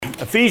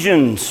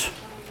Ephesians.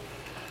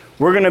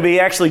 We're going to be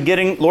actually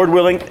getting, Lord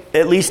willing,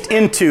 at least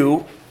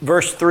into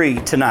verse 3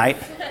 tonight.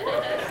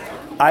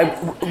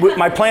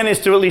 My plan is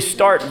to at least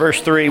start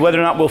verse 3. Whether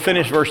or not we'll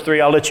finish verse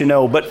 3, I'll let you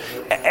know. But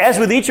as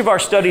with each of our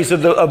studies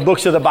of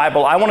books of the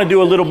Bible, I want to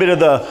do a little bit of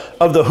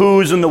the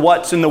who's and the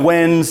what's and the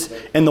when's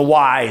and the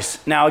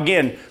why's. Now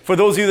again, for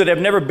those of you that have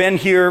never been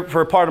here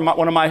for a part of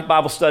one of my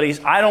Bible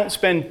studies, I don't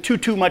spend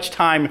too much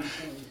time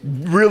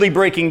really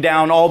breaking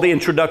down all the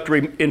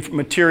introductory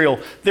material.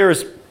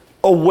 There's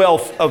a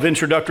wealth of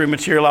introductory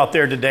material out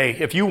there today.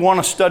 If you want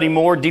to study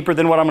more deeper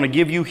than what I'm going to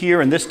give you here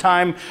and this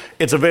time,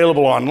 it's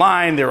available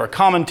online. There are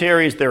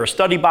commentaries, there are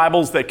study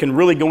Bibles that can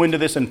really go into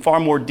this in far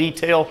more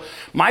detail.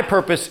 My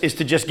purpose is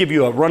to just give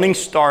you a running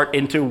start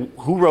into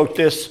who wrote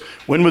this,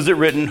 when was it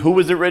written, who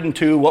was it written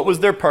to, what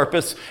was their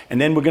purpose, and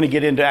then we're going to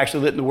get into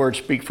actually letting the word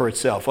speak for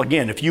itself.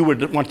 Again, if you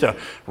would want to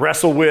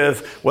wrestle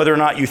with whether or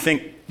not you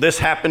think this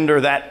happened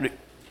or that,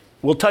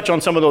 we'll touch on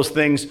some of those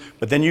things,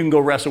 but then you can go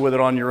wrestle with it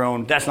on your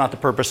own. That's not the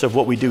purpose of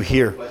what we do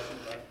here.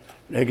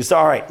 It's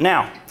all right.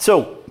 Now,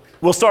 so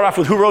we'll start off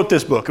with who wrote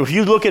this book. If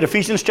you look at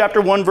Ephesians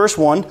chapter 1, verse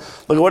 1, look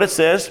at what it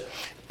says.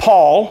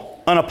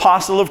 Paul, an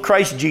apostle of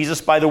Christ Jesus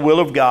by the will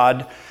of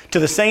God, to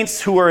the saints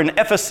who are in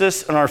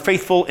Ephesus and are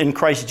faithful in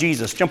Christ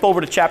Jesus. Jump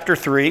over to chapter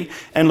 3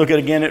 and look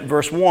again at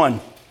verse 1.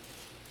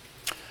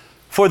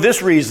 For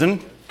this reason,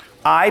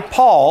 I,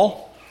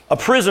 Paul, a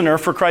prisoner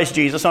for Christ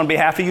Jesus on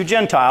behalf of you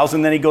Gentiles,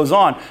 and then he goes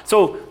on.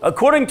 So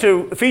according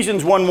to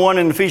Ephesians 1:1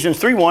 and Ephesians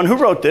 3:1, who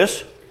wrote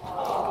this?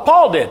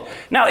 Paul did.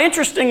 Now,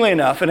 interestingly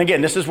enough, and again,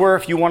 this is where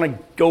if you want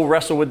to go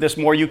wrestle with this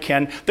more, you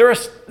can.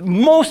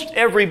 Most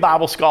every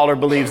Bible scholar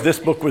believes this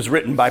book was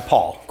written by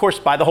Paul. Of course,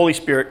 by the Holy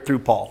Spirit through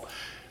Paul.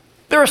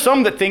 There are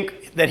some that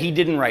think that he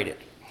didn't write it.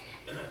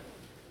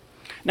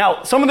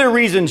 Now, some of their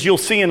reasons you'll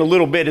see in a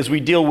little bit as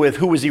we deal with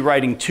who was he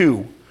writing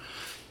to.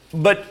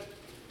 But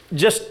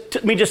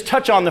let me just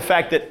touch on the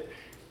fact that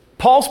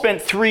Paul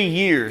spent 3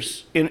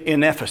 years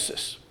in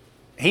Ephesus.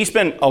 He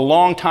spent a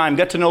long time,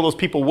 got to know those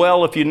people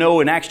well. If you know,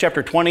 in Acts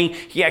chapter 20,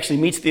 he actually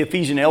meets the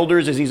Ephesian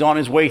elders as he's on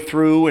his way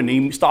through, and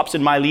he stops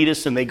in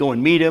Miletus, and they go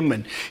and meet him,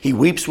 and he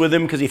weeps with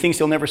them because he thinks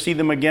he'll never see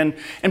them again.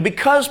 And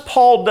because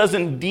Paul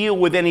doesn't deal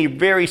with any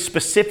very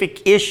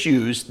specific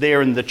issues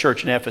there in the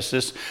church in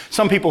Ephesus,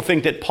 some people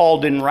think that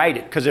Paul didn't write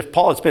it, because if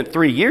Paul had spent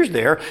 3 years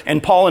there,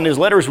 and Paul in his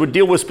letters would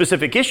deal with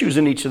specific issues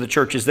in each of the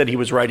churches that he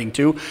was writing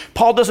to,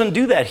 Paul doesn't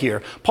do that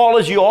here. Paul,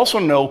 as you also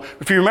know,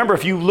 if you remember,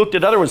 if you looked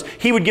at other ones,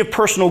 he would give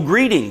personal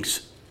greetings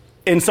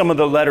in some of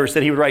the letters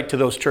that he would write to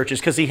those churches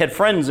because he had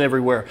friends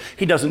everywhere.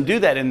 He doesn't do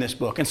that in this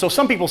book. And so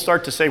some people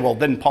start to say, well,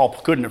 then Paul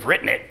couldn't have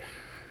written it.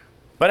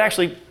 But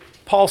actually,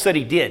 Paul said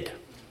he did.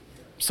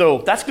 So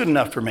that's good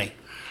enough for me.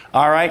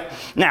 All right.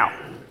 Now,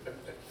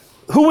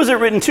 who was it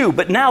written to?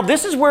 But now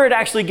this is where it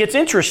actually gets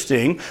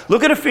interesting.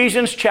 Look at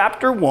Ephesians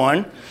chapter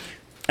 1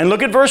 and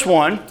look at verse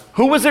 1.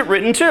 Who was it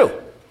written to?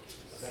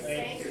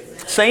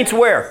 Saints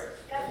where?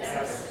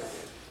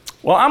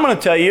 Well, I'm going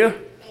to tell you,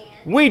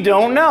 we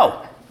don't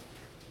know.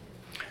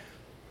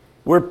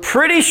 We're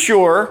pretty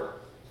sure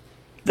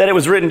that it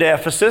was written to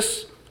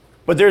Ephesus,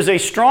 but there's a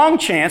strong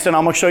chance, and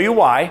I'm going to show you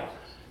why,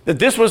 that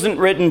this wasn't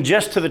written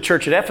just to the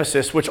church at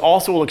Ephesus, which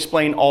also will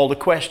explain all the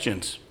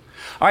questions.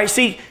 All right,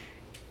 see,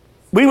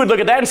 we would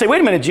look at that and say,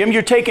 wait a minute, Jim,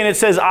 you're taking, it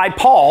says, I,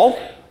 Paul.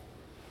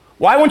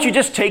 Why won't you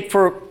just take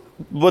for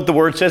what the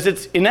word says,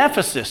 it's in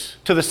Ephesus,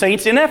 to the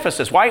saints in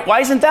Ephesus? Why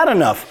isn't that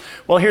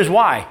enough? Well, here's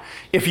why.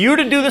 If you were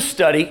to do the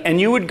study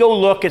and you would go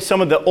look at some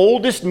of the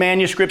oldest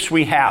manuscripts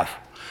we have,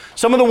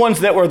 some of the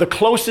ones that were the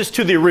closest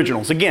to the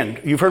originals. Again,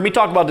 you've heard me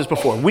talk about this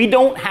before. We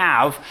don't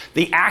have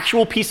the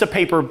actual piece of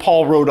paper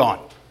Paul wrote on.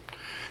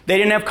 They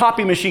didn't have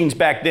copy machines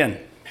back then.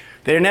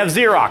 They didn't have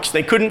Xerox.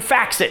 They couldn't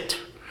fax it.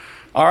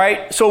 All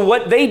right? So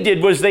what they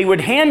did was they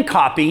would hand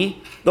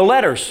copy the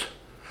letters.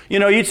 You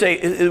know, you'd say,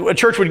 a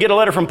church would get a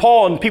letter from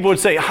Paul and people would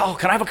say, oh,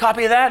 can I have a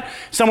copy of that?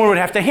 Someone would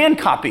have to hand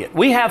copy it.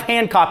 We have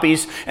hand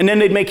copies, and then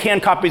they'd make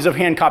hand copies of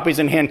hand copies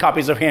and hand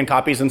copies of hand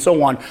copies and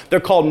so on. They're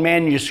called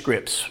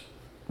manuscripts,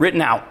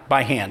 written out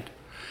by hand.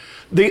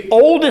 The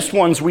oldest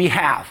ones we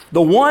have,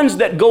 the ones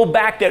that go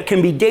back that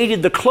can be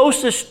dated the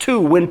closest to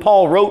when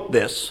Paul wrote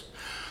this,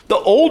 the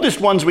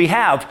oldest ones we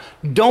have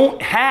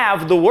don't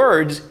have the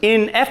words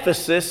in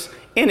Ephesus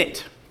in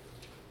it.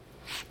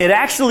 It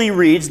actually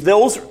reads,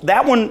 those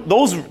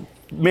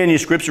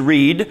manuscripts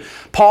read,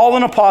 Paul,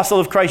 an apostle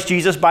of Christ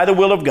Jesus by the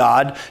will of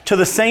God, to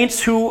the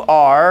saints who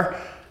are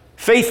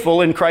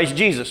faithful in Christ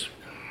Jesus.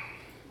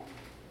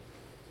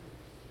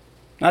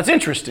 Now, it's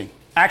interesting.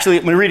 Actually,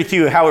 let me read it to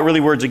you how it really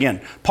words again.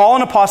 Paul,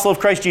 an apostle of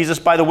Christ Jesus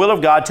by the will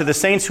of God, to the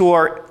saints who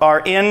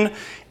are in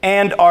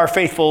and are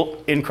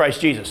faithful in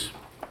Christ Jesus.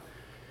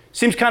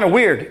 Seems kind of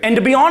weird. And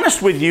to be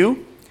honest with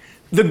you,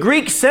 the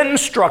Greek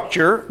sentence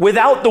structure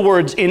without the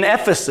words in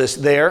Ephesus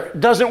there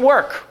doesn't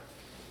work.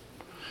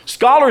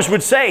 Scholars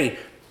would say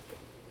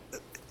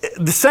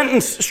the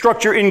sentence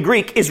structure in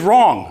Greek is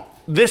wrong.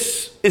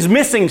 This is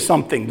missing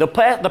something. The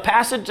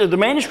passage of the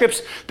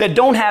manuscripts that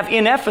don't have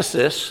in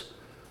Ephesus,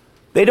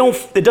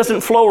 it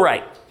doesn't flow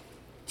right.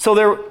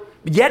 So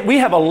Yet we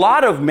have a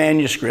lot of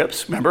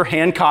manuscripts, remember,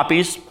 hand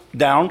copies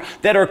down,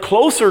 that are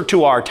closer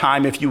to our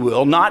time, if you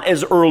will, not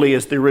as early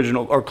as the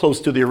original or close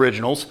to the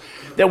originals,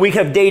 that we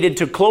have dated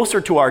to closer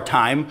to our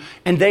time,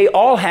 and they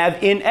all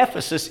have in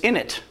Ephesus in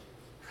it.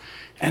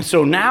 And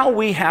so now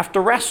we have to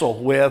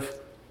wrestle with,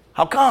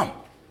 how come?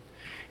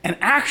 And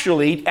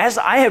actually, as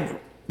I have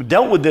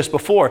dealt with this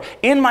before,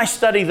 in my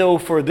study though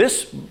for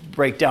this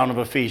breakdown of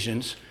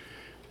Ephesians,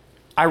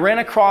 I ran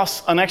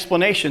across an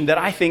explanation that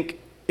I think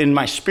in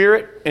my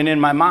spirit and in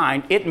my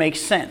mind, it makes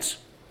sense.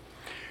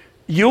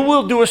 You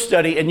will do a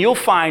study and you'll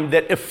find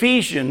that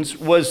Ephesians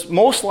was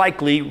most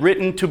likely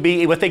written to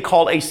be what they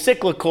call a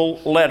cyclical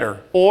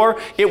letter, or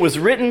it was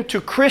written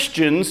to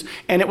Christians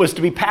and it was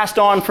to be passed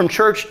on from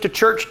church to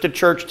church to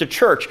church to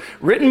church,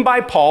 written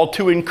by Paul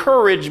to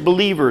encourage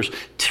believers,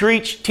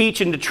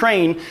 teach and to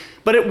train.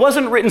 But it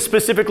wasn't written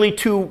specifically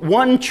to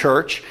one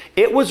church.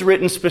 It was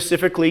written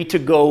specifically to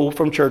go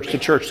from church to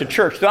church to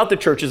church throughout the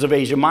churches of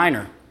Asia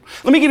Minor.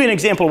 Let me give you an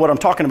example of what I'm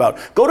talking about.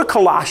 Go to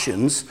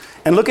Colossians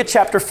and look at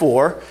chapter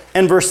 4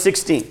 and verse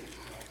 16.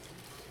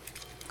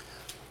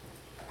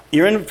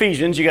 You're in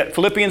Ephesians, you got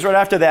Philippians right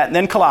after that, and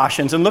then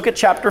Colossians, and look at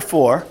chapter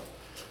 4.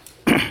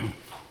 And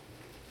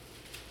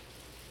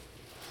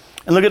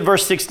look at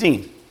verse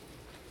 16.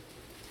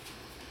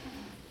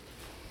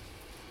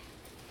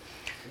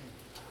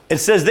 It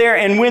says there,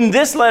 and when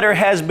this letter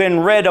has been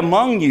read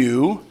among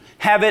you,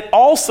 have it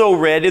also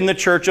read in the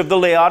church of the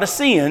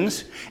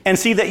Laodiceans, and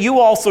see that you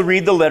also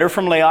read the letter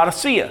from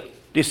Laodicea.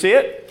 Do you see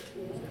it?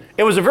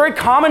 It was a very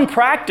common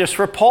practice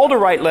for Paul to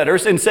write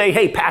letters and say,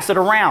 hey, pass it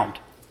around.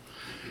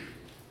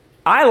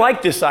 I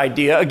like this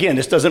idea. Again,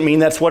 this doesn't mean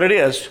that's what it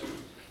is.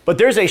 But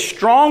there's a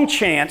strong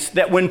chance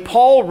that when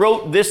Paul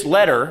wrote this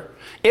letter,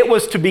 it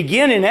was to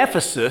begin in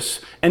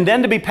Ephesus and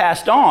then to be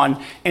passed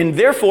on, and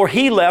therefore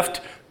he left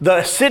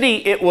the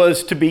city it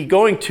was to be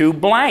going to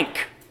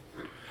blank.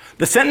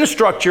 The sentence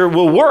structure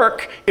will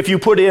work if you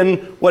put in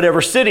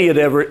whatever city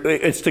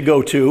it's to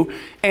go to,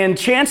 and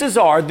chances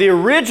are the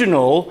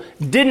original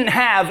didn't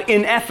have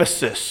in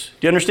Ephesus.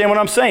 Do you understand what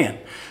I'm saying?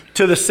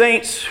 To the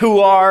saints who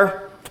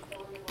are,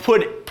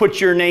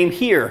 put your name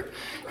here.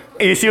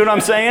 You see what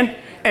I'm saying?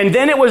 And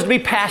then it was to be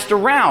passed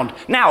around.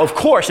 Now, of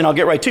course, and I'll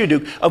get right to you,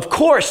 Duke, of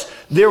course,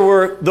 there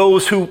were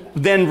those who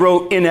then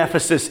wrote in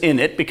Ephesus in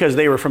it because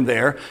they were from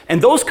there.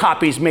 And those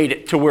copies made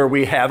it to where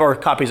we have, or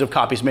copies of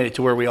copies made it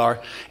to where we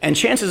are. And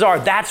chances are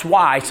that's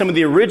why some of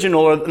the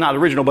original, or not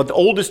original, but the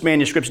oldest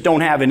manuscripts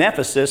don't have in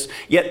Ephesus,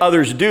 yet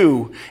others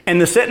do. And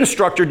the sentence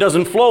structure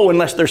doesn't flow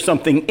unless there's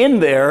something in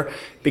there,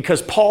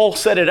 because Paul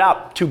set it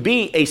up to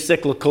be a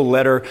cyclical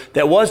letter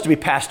that was to be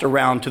passed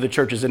around to the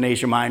churches in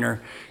Asia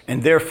Minor.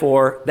 And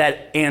therefore,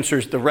 that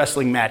answers the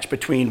wrestling match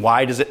between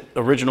why does it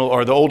original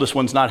or the oldest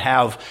ones not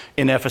have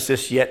in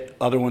Ephesus, yet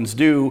other ones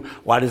do?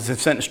 Why does the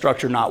sentence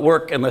structure not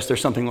work unless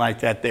there's something like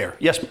that there?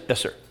 Yes,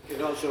 sir.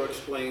 It also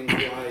explains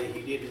why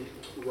he didn't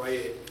write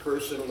it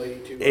personally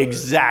to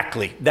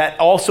Exactly. That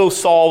also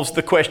solves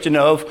the question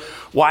of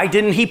why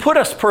didn't he put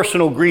a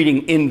personal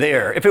greeting in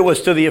there if it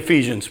was to the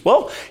Ephesians?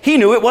 Well, he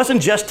knew it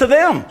wasn't just to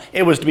them.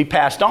 It was to be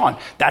passed on.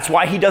 That's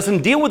why he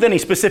doesn't deal with any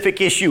specific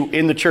issue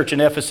in the church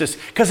in Ephesus,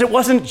 because it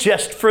wasn't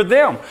just for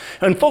them.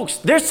 And folks,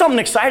 there's something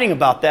exciting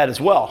about that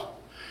as well.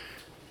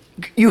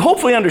 You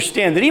hopefully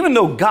understand that even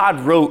though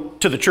God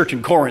wrote to the church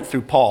in Corinth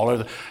through Paul, or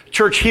the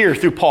church here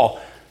through Paul,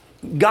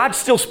 God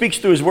still speaks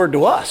through his word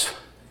to us.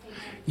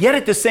 Yet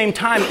at the same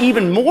time,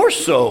 even more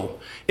so,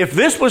 if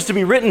this was to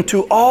be written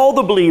to all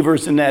the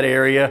believers in that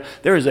area,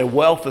 there is a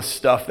wealth of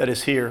stuff that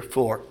is here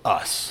for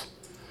us.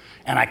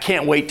 And I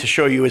can't wait to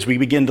show you as we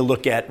begin to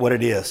look at what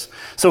it is.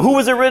 So who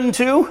was it written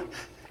to?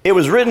 It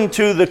was written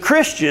to the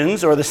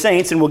Christians, or the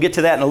saints, and we'll get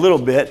to that in a little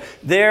bit,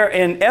 there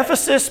in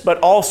Ephesus, but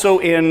also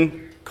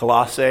in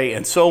Colossae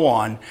and so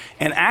on.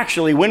 And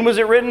actually, when was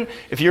it written?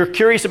 If you're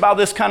curious about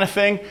this kind of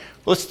thing,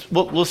 let's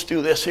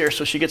do this here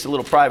so she gets a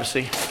little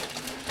privacy.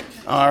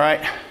 All right.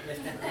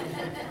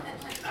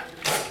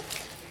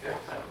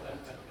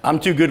 I'm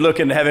too good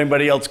looking to have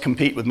anybody else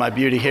compete with my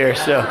beauty here.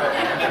 So,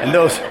 and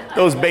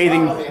those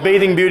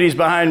bathing beauties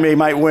behind me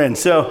might win.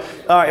 So,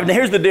 all right. Now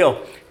here's the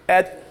deal.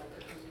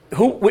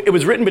 It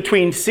was written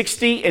between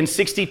 60 and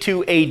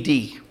 62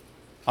 A.D.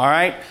 All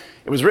right.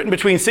 It was written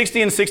between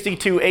 60 and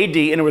 62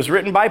 A.D. and it was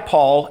written by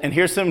Paul. And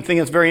here's something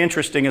that's very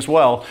interesting as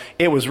well.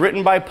 It was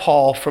written by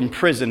Paul from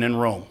prison in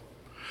Rome.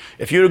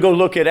 If you go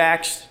look at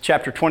Acts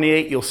chapter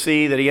 28, you'll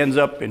see that he ends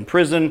up in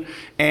prison,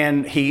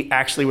 and he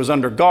actually was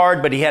under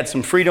guard, but he had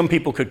some freedom.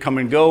 People could come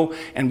and go.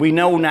 And we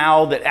know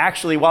now that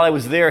actually while I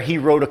was there, he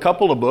wrote a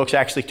couple of books,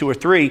 actually 2 or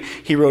 3.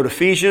 He wrote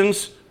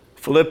Ephesians,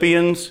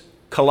 Philippians,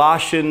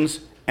 Colossians,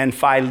 and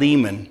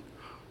Philemon.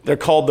 They're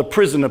called the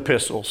prison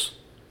epistles.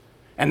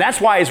 And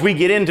that's why as we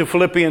get into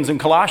Philippians and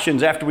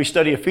Colossians after we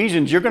study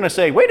Ephesians, you're going to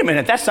say, wait a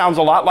minute, that sounds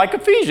a lot like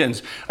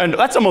Ephesians. And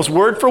that's almost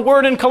word for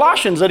word in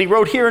Colossians that he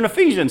wrote here in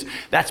Ephesians.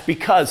 That's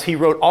because he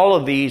wrote all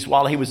of these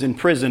while he was in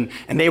prison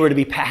and they were to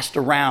be passed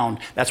around.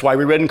 That's why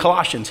we read in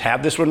Colossians.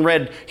 Have this one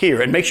read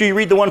here. And make sure you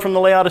read the one from the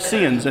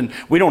Laodiceans. And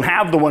we don't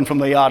have the one from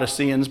the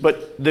Laodiceans,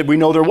 but we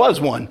know there was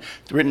one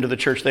written to the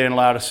church there in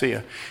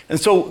Laodicea. And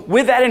so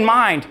with that in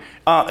mind,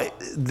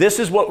 this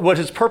is what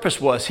his purpose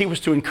was. He was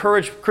to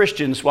encourage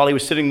Christians while he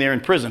was sitting there in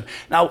prison.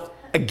 Now,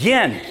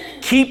 again,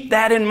 keep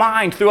that in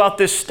mind throughout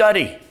this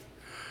study.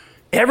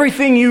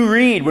 Everything you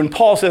read when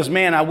Paul says,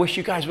 man, I wish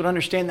you guys would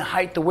understand the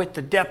height, the width,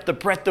 the depth, the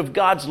breadth of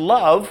God's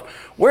love.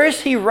 Where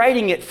is he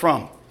writing it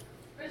from?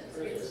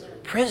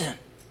 Prison.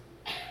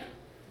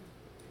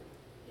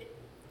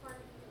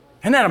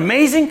 Isn't that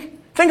amazing?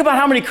 Think about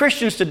how many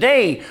Christians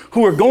today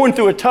who are going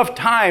through a tough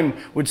time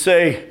would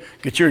say,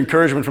 get your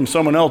encouragement from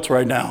someone else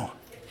right now.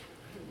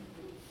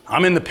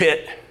 I'm in the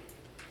pit.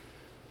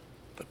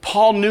 But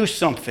Paul knew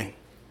something.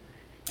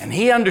 And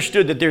he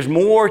understood that there's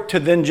more to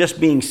than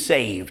just being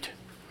saved.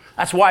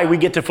 That's why we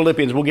get to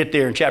Philippians. We'll get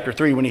there in chapter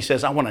 3 when he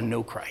says, I want to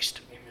know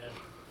Christ. Amen.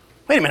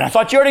 Wait a minute, I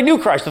thought you already knew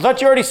Christ. I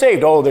thought you already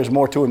saved. Oh, there's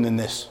more to him than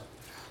this.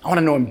 I want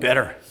to know him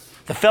better.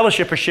 The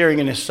fellowship of sharing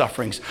in his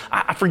sufferings.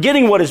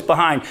 Forgetting what is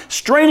behind.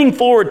 Straining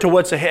forward to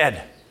what's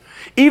ahead.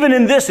 Even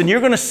in this, and you're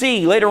going to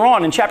see later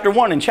on in chapter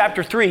 1 and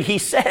chapter 3, he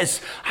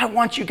says, I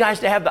want you guys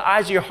to have the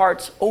eyes of your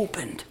hearts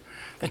opened.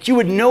 That you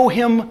would know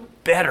him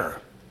better.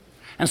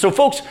 And so,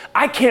 folks,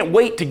 I can't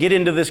wait to get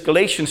into this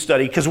Galatians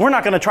study because we're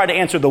not going to try to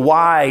answer the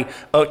why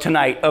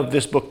tonight of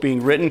this book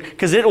being written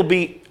because it'll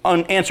be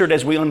unanswered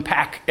as we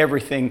unpack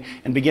everything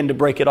and begin to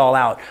break it all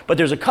out. But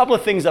there's a couple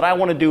of things that I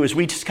want to do as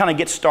we just kind of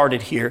get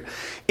started here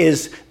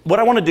is what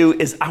I want to do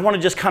is I want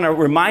to just kind of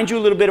remind you a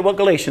little bit of what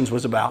Galatians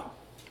was about.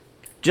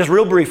 Just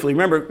real briefly,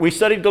 remember, we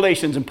studied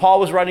Galatians and Paul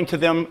was writing to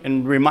them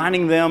and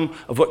reminding them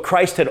of what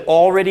Christ had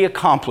already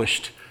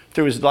accomplished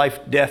through his life,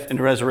 death,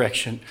 and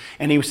resurrection.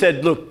 And he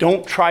said, look,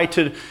 don't try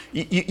to,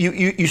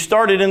 you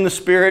started in the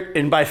Spirit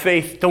and by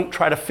faith, don't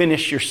try to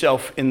finish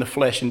yourself in the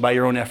flesh and by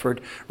your own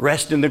effort.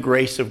 Rest in the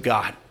grace of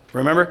God.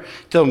 Remember?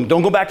 Tell them,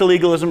 don't go back to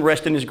legalism,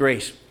 rest in his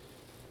grace.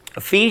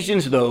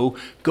 Ephesians, though,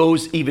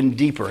 goes even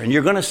deeper. And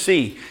you're going to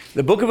see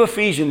the book of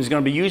Ephesians is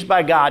going to be used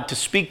by God to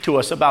speak to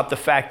us about the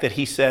fact that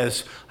he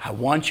says, I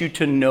want you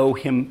to know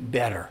him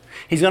better.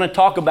 He's going to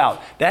talk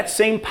about that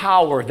same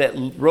power that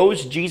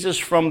rose Jesus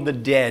from the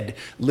dead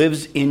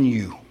lives in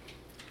you.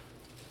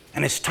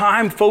 And it's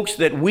time, folks,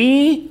 that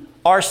we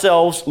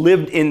ourselves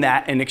lived in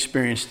that and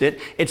experienced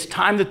it. It's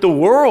time that the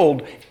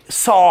world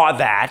saw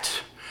that.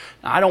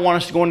 I don't want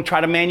us to go and try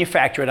to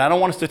manufacture it. I don't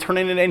want us to turn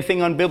it into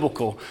anything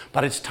unbiblical.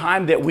 But it's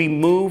time that we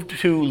move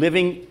to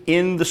living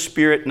in the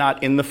Spirit,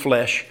 not in the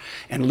flesh,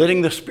 and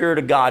letting the Spirit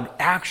of God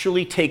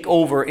actually take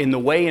over in the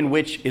way in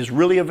which is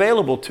really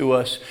available to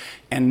us.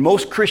 And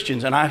most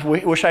Christians, and I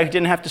wish I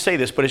didn't have to say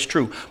this, but it's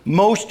true.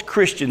 Most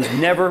Christians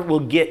never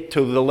will get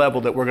to the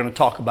level that we're going to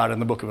talk about in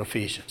the book of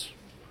Ephesians.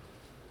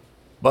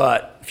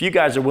 But if you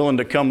guys are willing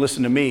to come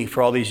listen to me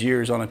for all these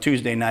years on a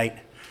Tuesday night,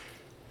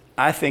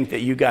 I think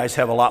that you guys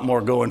have a lot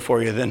more going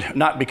for you than,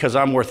 not because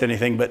I'm worth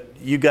anything, but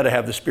you got to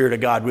have the Spirit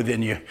of God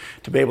within you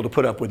to be able to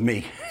put up with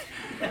me.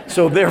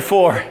 So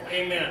therefore,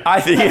 amen. I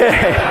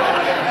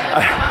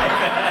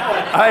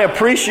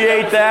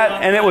appreciate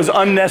that, and it was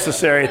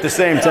unnecessary at the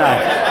same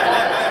time.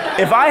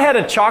 If I had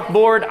a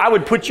chalkboard, I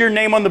would put your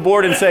name on the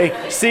board and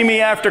say, see me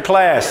after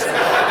class.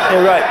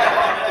 You're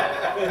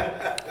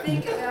right.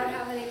 Think about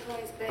how many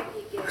points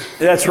Becky gets.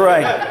 That's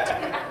right.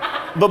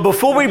 But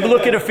before we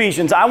look at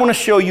Ephesians, I want to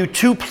show you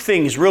two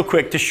things real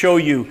quick to show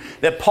you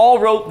that Paul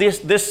wrote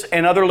this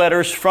and other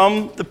letters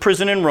from the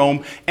prison in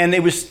Rome, and they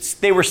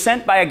were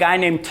sent by a guy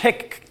named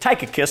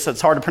Tychicus.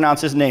 That's hard to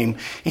pronounce his name.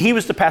 And he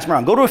was to pass them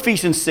around. Go to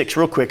Ephesians 6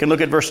 real quick and look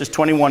at verses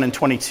 21 and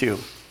 22.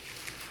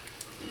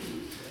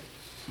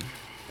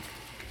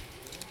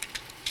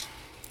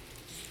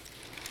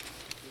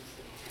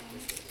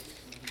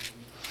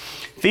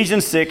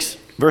 Ephesians 6,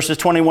 verses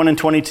 21 and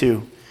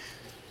 22.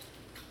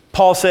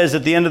 Paul says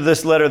at the end of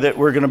this letter that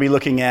we're going to be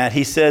looking at,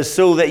 he says,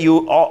 so that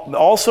you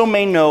also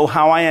may know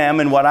how I am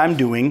and what I'm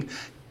doing,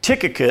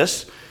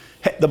 Tychicus,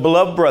 the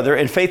beloved brother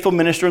and faithful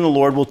minister in the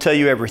Lord, will tell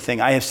you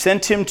everything. I have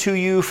sent him to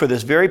you for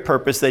this very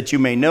purpose, that you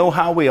may know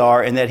how we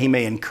are and that he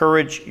may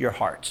encourage your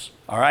hearts.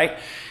 All right?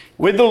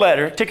 With the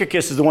letter,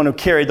 Tychicus is the one who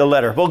carried the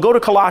letter. Well, go to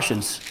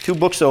Colossians, 2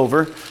 books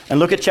over, and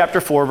look at chapter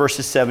 4,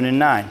 verses 7 and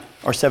 9,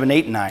 or 7,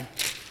 8, and 9.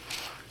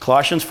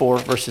 Colossians 4,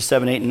 verses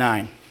 7, 8, and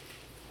 9.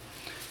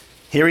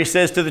 Here he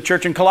says to the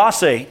church in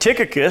Colossae,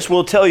 Tychicus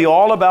will tell you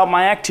all about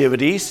my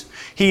activities.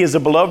 He is a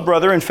beloved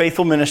brother and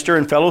faithful minister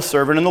and fellow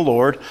servant in the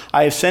Lord.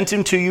 I have sent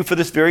him to you for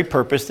this very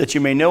purpose, that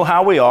you may know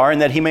how we are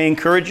and that he may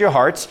encourage your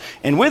hearts.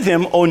 And with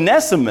him,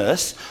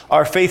 Onesimus,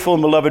 our faithful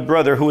and beloved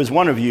brother, who is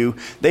one of you.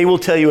 They will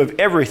tell you of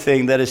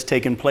everything that has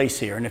taken place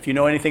here. And if you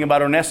know anything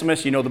about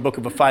Onesimus, you know the book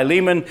of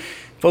Philemon.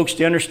 Folks,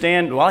 do you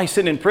understand? While he's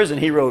sitting in prison,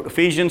 he wrote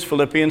Ephesians,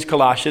 Philippians,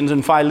 Colossians,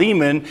 and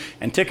Philemon,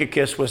 and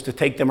Tychicus was to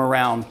take them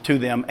around to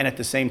them and at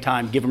the same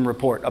time give them a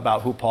report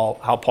about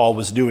how Paul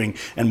was doing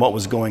and what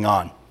was going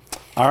on.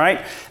 All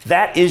right?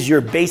 That is your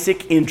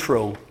basic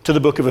intro to the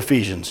book of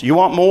Ephesians. You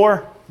want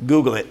more?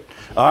 Google it.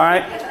 All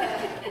right?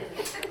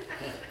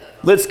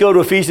 Let's go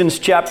to Ephesians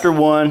chapter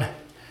 1.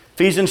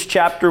 Ephesians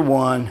chapter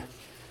 1.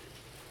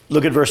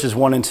 Look at verses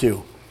 1 and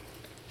 2.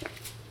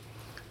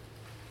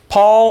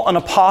 Paul, an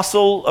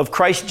apostle of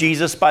Christ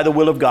Jesus by the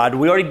will of God.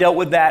 We already dealt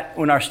with that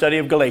in our study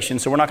of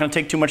Galatians, so we're not going to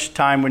take too much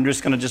time. We're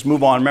just going to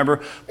move on.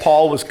 Remember,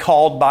 Paul was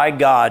called by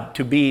God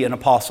to be an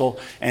apostle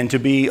and to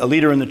be a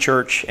leader in the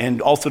church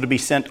and also to be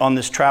sent on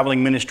this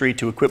traveling ministry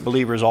to equip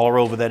believers all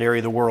over that area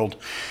of the world.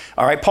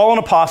 All right, Paul, an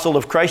apostle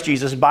of Christ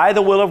Jesus by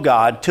the will of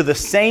God, to the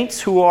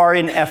saints who are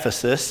in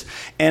Ephesus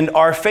and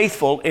are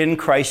faithful in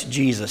Christ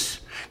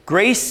Jesus.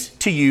 Grace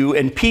to you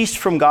and peace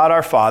from God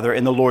our Father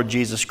and the Lord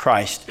Jesus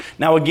Christ.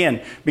 Now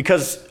again,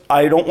 because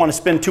I don't want to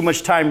spend too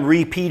much time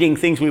repeating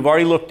things we've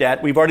already looked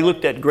at. We've already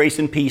looked at grace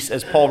and peace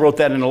as Paul wrote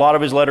that in a lot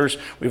of his letters.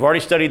 We've already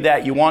studied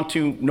that. You want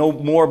to know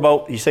more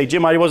about, you say,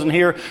 Jim, I wasn't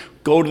here.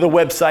 Go to the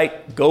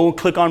website. Go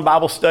click on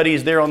Bible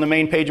studies there on the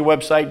main page of the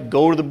website.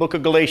 Go to the book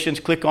of Galatians,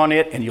 click on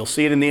it, and you'll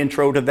see it in the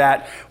intro to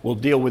that. We'll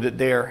deal with it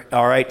there.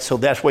 All right, so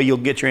that's where you'll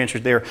get your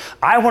answers there.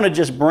 I want to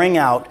just bring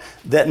out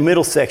that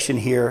middle section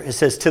here. It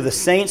says, to the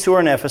saints who are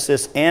in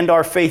Ephesus and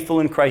are faithful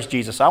in Christ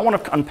Jesus. I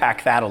want to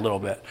unpack that a little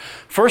bit.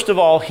 First of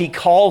all, he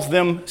calls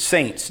them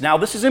saints. Now,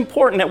 this is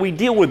important that we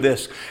deal with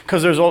this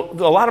because there's a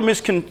lot of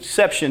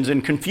misconceptions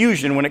and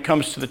confusion when it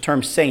comes to the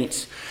term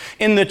saints.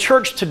 In the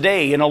church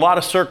today, in a lot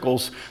of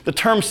circles, the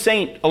term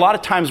saint a lot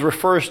of times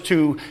refers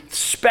to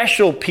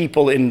special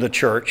people in the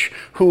church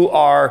who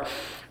are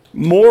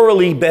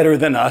morally better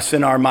than us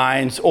in our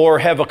minds or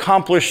have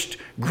accomplished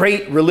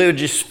great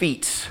religious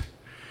feats.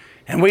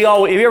 And have you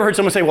ever heard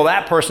someone say, well,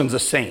 that person's a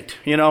saint?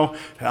 You know,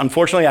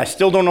 unfortunately, I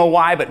still don't know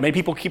why, but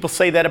maybe people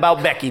say that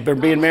about Becky for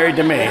being married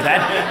to me.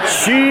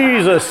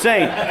 She's a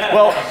saint.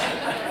 Well,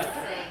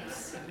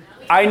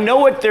 I know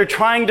what they're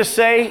trying to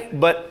say,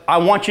 but I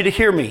want you to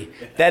hear me.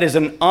 That is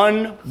an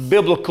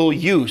unbiblical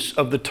use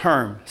of the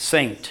term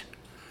saint.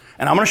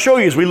 And I'm going to show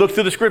you as we look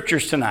through the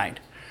scriptures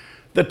tonight.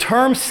 The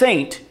term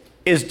saint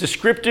is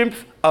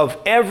descriptive of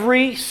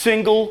every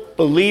single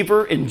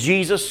believer in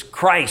Jesus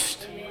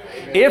Christ.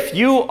 If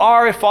you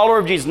are a follower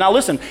of Jesus. Now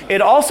listen,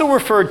 it also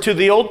referred to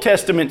the Old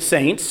Testament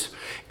saints,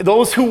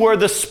 those who were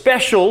the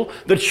special,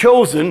 the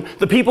chosen,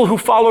 the people who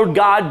followed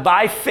God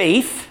by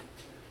faith.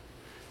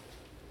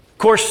 Of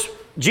course,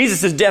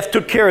 Jesus' death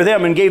took care of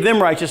them and gave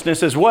them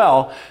righteousness as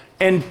well.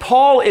 And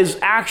Paul is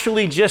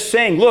actually just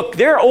saying, look,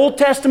 they're Old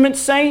Testament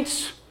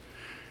saints.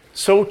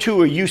 So too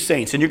are you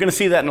saints. And you're going to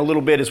see that in a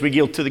little bit as we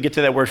get to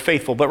that word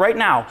faithful. But right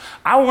now,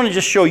 I want to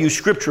just show you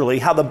scripturally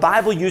how the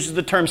Bible uses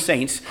the term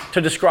saints to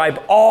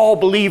describe all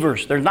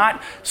believers. There's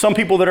not some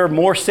people that are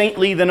more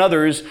saintly than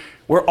others.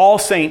 We're all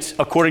saints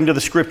according to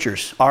the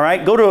scriptures. All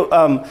right, go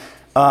to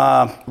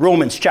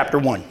Romans chapter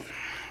 1.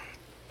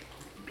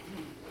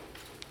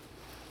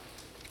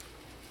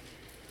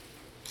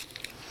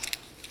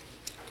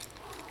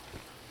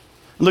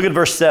 Look at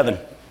verse 7.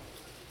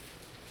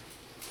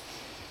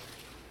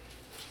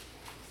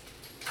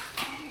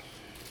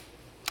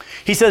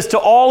 He says, to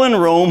all in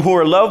Rome who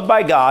are loved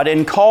by God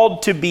and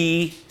called to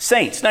be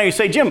saints. Now you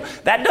say, Jim,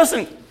 that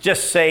doesn't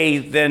just say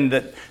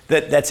then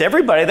that's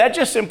everybody. That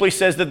just simply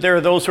says that there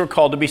are those who are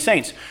called to be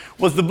saints.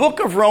 Was the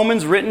book of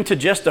Romans written to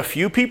just a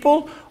few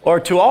people or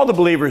to all the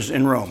believers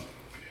in Rome?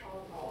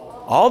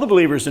 All the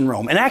believers in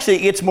Rome. And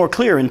actually, it's more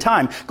clear in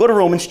time. Go to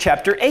Romans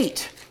chapter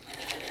 8.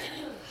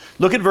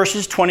 Look at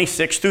verses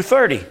 26 through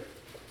 30.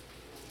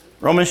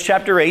 Romans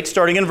chapter 8,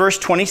 starting in verse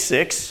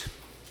 26.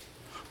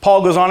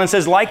 Paul goes on and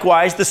says,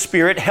 likewise, the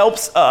Spirit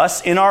helps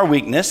us in our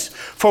weakness,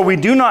 for we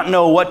do not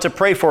know what to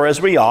pray for as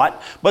we ought,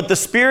 but the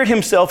Spirit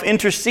himself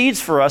intercedes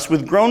for us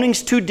with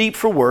groanings too deep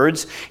for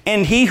words,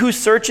 and he who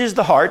searches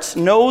the hearts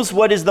knows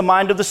what is the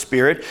mind of the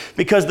Spirit,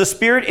 because the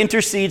Spirit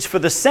intercedes for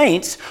the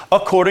saints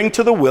according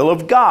to the will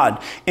of God.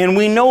 And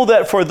we know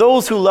that for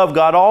those who love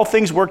God, all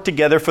things work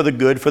together for the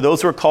good, for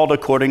those who are called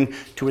according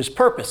to his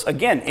purpose.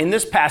 Again, in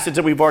this passage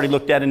that we've already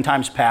looked at in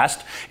times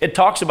past, it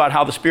talks about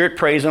how the Spirit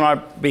prays on our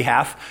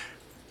behalf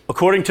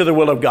according to the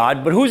will of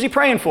God. But who's he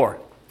praying for?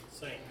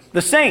 Saints.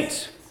 The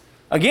saints.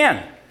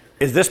 Again,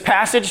 is this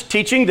passage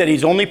teaching that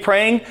he's only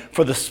praying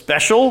for the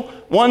special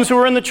ones who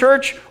are in the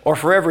church or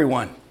for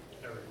everyone?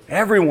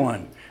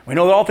 Everyone. We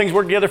know that all things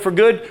work together for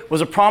good was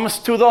a promise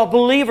to the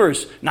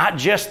believers, not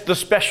just the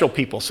special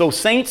people. So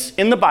saints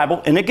in the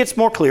Bible, and it gets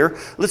more clear.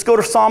 Let's go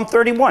to Psalm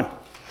 31.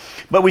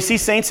 But we see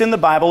saints in the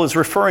Bible is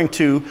referring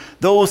to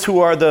those who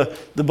are the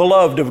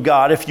beloved of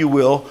God, if you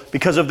will,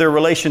 because of their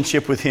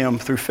relationship with him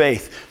through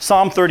faith.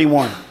 Psalm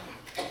 31.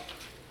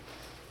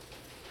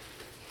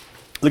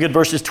 Look at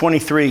verses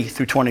 23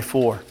 through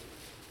 24. It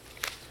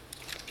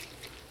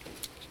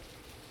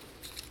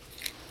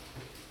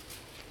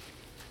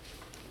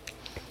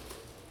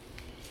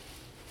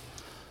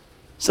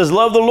says,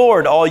 love the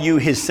Lord, all you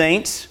his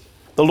saints.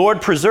 The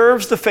Lord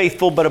preserves the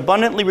faithful, but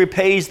abundantly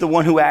repays the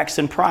one who acts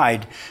in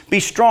pride. Be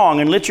strong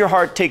and let your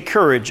heart take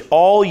courage,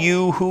 all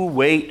you who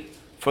wait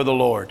for the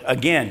Lord.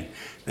 Again,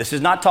 this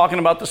is not talking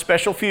about the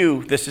special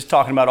few. This is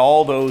talking about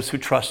all those who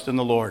trust in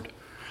the Lord.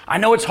 I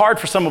know it's hard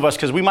for some of us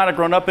because we might have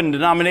grown up in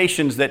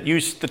denominations that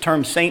use the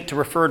term saint to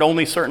refer to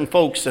only certain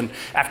folks, and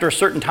after a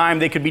certain time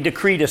they could be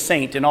decreed a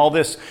saint and all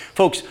this.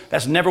 Folks,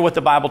 that's never what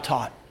the Bible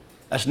taught.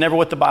 That's never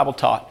what the Bible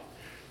taught.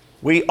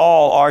 We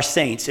all are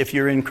saints if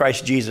you're in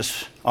Christ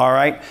Jesus. All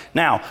right?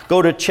 Now,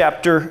 go to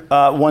chapter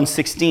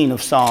 116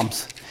 of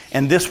Psalms.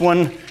 And this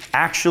one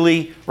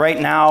actually right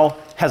now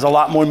has a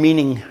lot more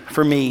meaning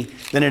for me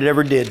than it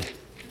ever did.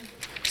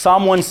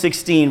 Psalm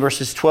 116,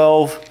 verses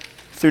 12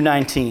 through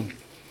 19.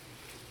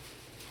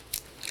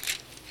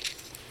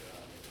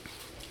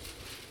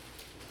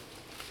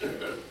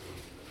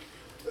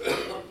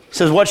 It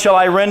says, what shall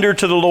I render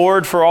to the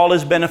Lord for all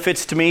his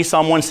benefits to me?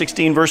 Psalm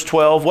 116, verse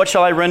 12. What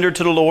shall I render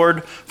to the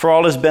Lord for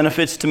all his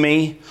benefits to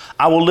me?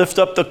 I will lift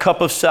up the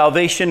cup of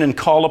salvation and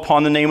call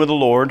upon the name of the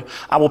Lord.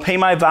 I will pay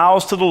my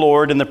vows to the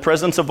Lord in the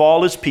presence of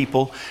all his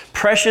people.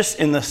 Precious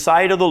in the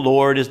sight of the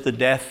Lord is the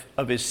death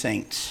of his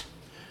saints.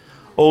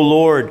 O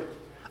Lord,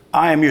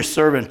 I am your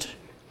servant.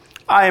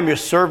 I am your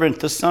servant,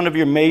 the son of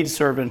your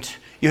maidservant.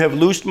 You have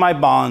loosed my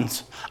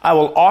bonds. I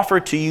will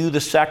offer to you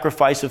the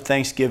sacrifice of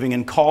thanksgiving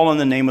and call on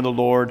the name of the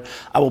Lord.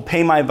 I will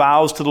pay my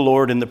vows to the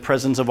Lord in the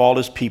presence of all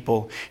his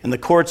people, in the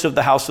courts of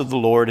the house of the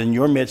Lord, in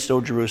your midst, O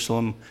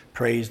Jerusalem.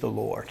 Praise the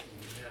Lord.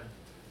 Amen.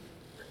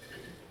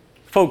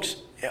 Folks,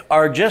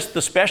 are just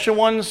the special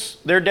ones,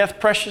 their death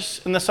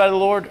precious in the sight of the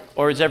Lord,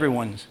 or is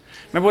everyone's?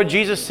 Remember what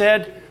Jesus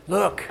said?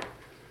 Look,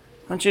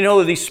 don't you know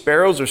that these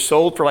sparrows are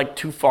sold for like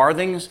 2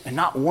 farthings and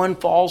not one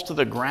falls to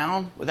the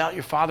ground without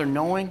your Father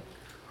knowing?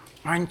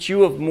 Aren't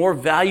you of more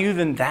value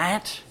than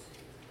that?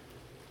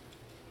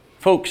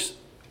 Folks,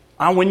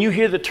 when you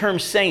hear the term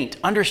saint,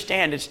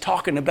 understand it's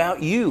talking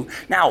about you.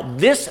 Now,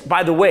 this,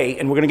 by the way,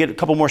 and we're going to get a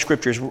couple more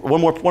scriptures,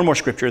 one more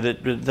scripture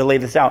to lay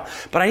this out,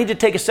 but I need to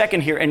take a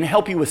second here and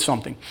help you with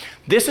something.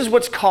 This is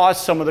what's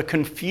caused some of the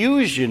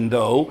confusion,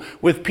 though,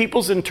 with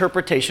people's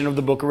interpretation of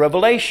the book of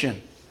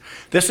Revelation.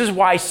 This is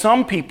why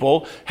some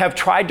people have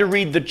tried to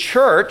read the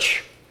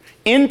church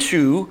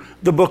into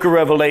the book of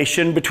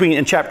Revelation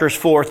in chapters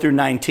 4 through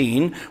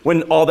 19,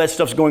 when all that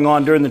stuff's going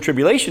on during the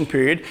tribulation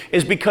period,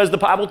 is because the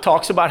Bible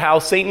talks about how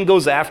Satan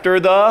goes after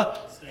the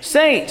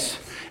saints.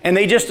 And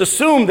they just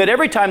assume that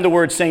every time the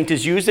word saint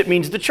is used, it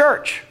means the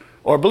church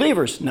or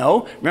believers.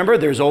 No, remember,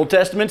 there's Old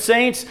Testament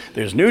saints,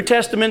 there's New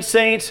Testament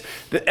saints,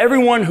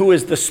 everyone who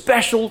is the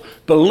special,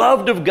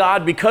 beloved of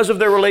God because of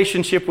their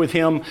relationship with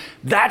him,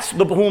 that's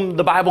whom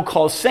the Bible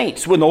calls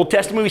saints. In the Old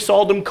Testament, we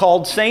saw them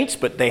called saints,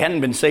 but they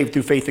hadn't been saved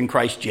through faith in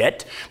Christ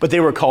yet, but they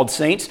were called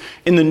saints.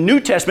 In the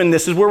New Testament, and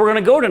this is where we're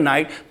going to go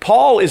tonight,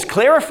 Paul is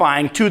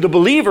clarifying to the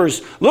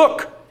believers,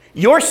 look,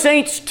 you're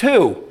saints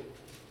too.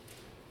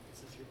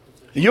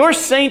 You're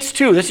saints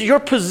too. This is your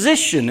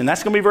position, and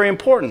that's going to be very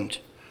important.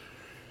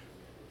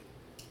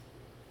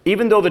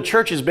 Even though the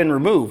church has been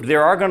removed,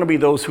 there are going to be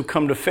those who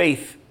come to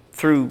faith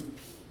through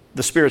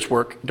the Spirit's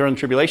work during the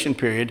tribulation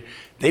period.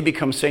 They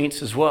become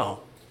saints as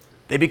well.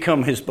 They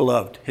become his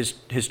beloved,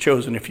 his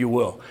chosen, if you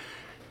will.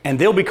 And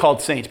they'll be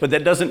called saints, but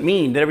that doesn't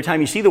mean that every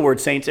time you see the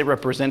word saints, it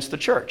represents the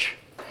church.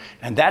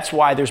 And that's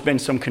why there's been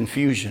some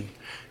confusion.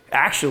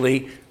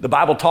 Actually, the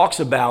Bible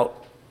talks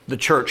about the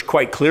church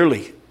quite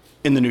clearly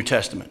in the New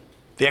Testament.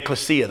 The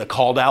ecclesia, the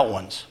called out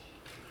ones.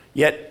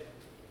 Yet,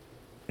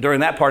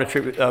 during that part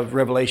of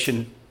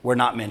Revelation, we're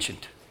not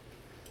mentioned.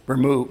 We're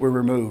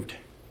removed.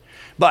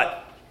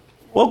 But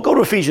we'll go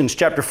to Ephesians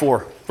chapter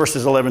 4,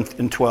 verses 11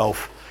 and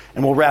 12.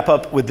 And we'll wrap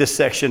up with this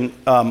section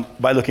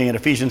by looking at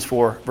Ephesians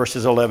 4,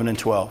 verses 11 and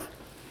 12.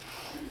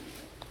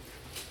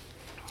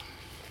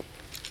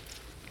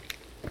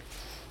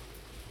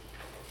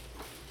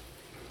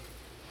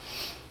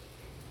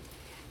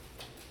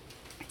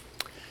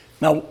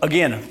 Now,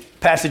 again, a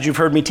passage you've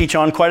heard me teach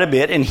on quite a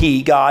bit. And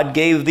God,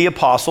 gave the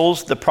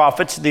apostles, the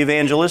prophets, the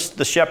evangelists,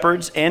 the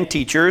shepherds, and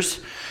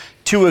teachers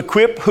to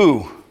equip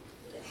who?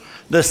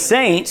 The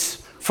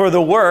saints for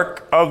the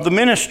work of the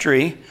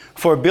ministry,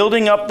 for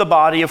building up the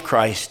body of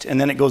Christ.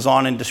 And then it goes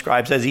on and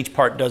describes as each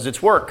part does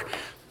its work.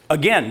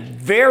 Again,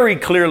 very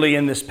clearly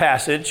in this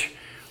passage,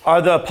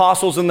 are the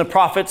apostles and the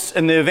prophets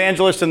and the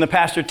evangelists and the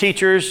pastor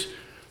teachers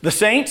the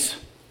saints?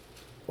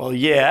 Well,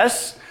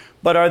 yes.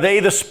 But are they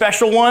the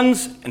special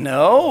ones?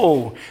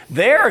 No.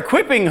 They're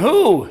equipping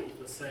who?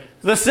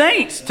 The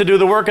saints to do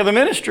the work of the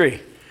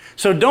ministry.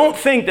 So don't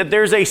think that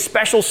there's a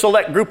special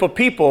select group of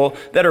people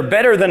that are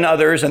better than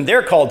others and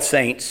they're called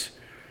saints.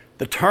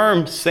 The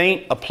term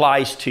saint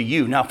applies to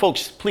you. Now,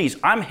 folks, please,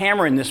 I'm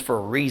hammering this for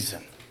a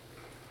reason.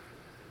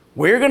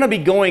 We're going to be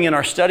going in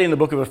our study in the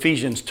book of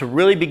Ephesians to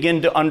really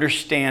begin to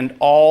understand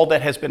all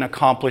that has been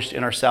accomplished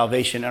in our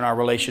salvation and our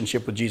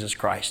relationship with Jesus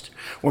Christ.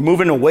 We're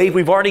moving away.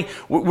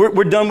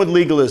 We're done with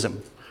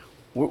legalism.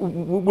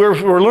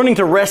 We're learning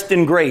to rest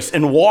in grace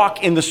and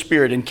walk in the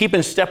Spirit and keep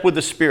in step with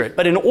the Spirit.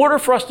 But in order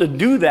for us to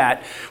do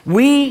that,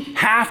 we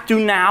have to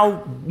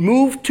now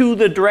move to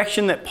the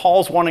direction that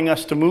Paul's wanting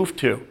us to move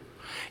to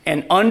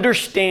and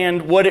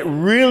understand what it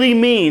really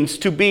means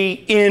to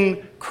be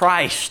in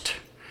Christ.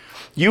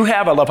 You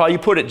have, I love how you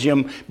put it,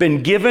 Jim,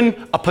 been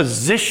given a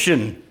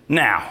position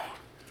now.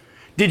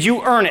 Did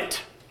you earn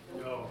it?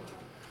 No.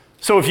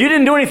 So if you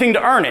didn't do anything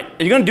to earn it,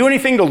 are you going to do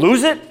anything to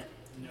lose it?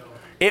 No.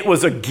 It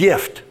was a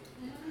gift.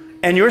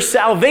 And your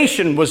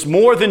salvation was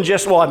more than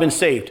just, well, I've been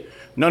saved.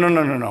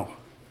 No.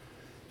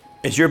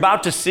 As you're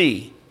about to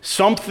see,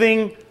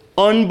 something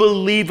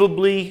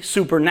unbelievably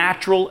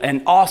supernatural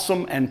and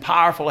awesome and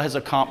powerful has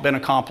been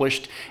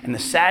accomplished. And the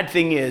sad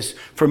thing is,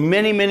 for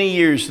many, many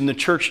years in the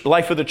church,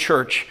 life of the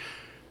church,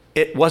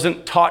 it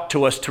wasn't taught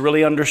to us to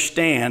really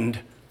understand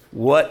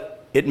what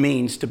it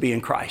means to be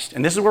in Christ.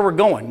 And this is where we're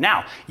going.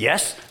 Now,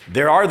 yes,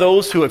 there are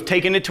those who have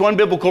taken it to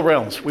unbiblical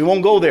realms. We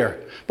won't go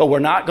there. But we're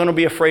not going to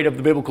be afraid of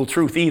the biblical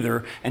truth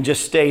either and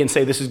just stay and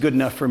say, this is good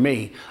enough for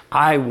me.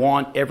 I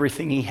want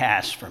everything he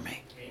has for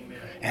me. Amen.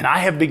 And I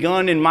have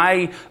begun in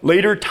my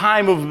later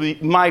time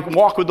of my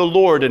walk with the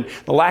Lord and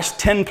the last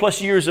 10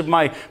 plus years of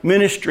my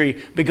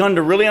ministry, begun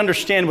to really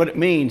understand what it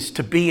means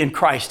to be in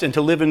Christ and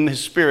to live in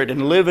his Spirit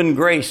and live in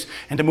grace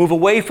and to move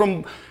away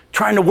from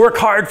trying to work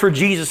hard for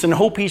Jesus and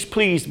hope he's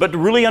pleased, but to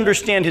really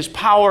understand his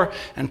power.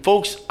 And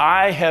folks,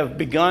 I have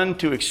begun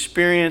to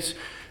experience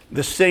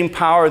the same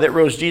power that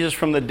rose Jesus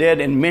from the dead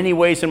in many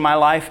ways in my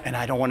life, and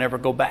I don't want to ever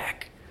go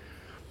back.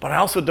 But I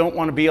also don't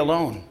want to be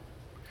alone.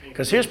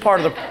 Because here's part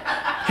of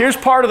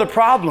the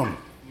problem.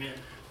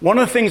 One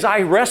of the things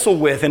I wrestle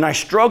with and I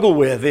struggle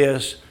with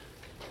is,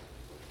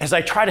 as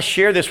I try to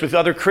share this with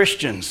other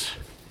Christians,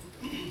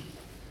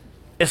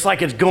 it's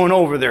like it's going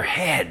over their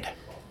head.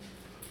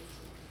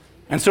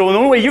 And so the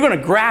only way you're going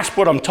to grasp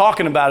what I'm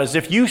talking about is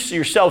if you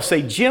yourself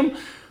say, Jim,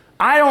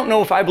 I don't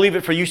know if I believe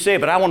it for you say it,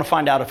 but I want to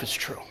find out if it's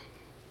true.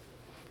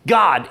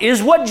 God,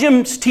 is what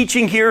Jim's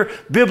teaching here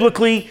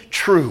biblically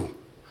true?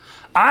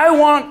 I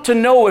want to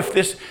know if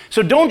this,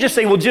 so don't just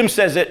say, well, Jim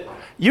says it.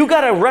 You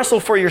got to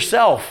wrestle for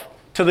yourself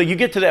till you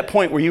get to that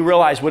point where you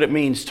realize what it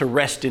means to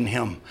rest in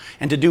him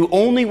and to do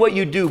only what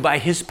you do by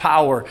his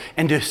power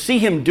and to see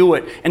him do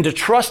it and to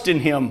trust in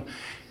him.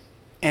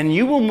 And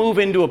you will move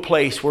into a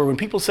place where when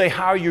people say,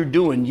 how are you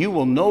doing? You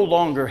will no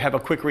longer have a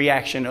quick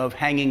reaction of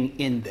hanging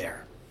in there.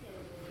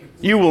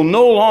 You will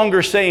no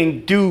longer say,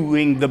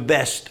 doing the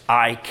best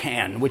I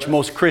can, which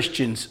most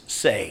Christians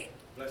say.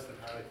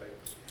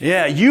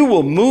 Yeah, you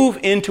will move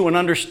into an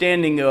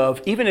understanding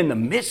of, even in the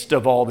midst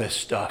of all this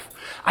stuff.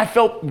 I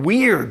felt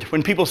weird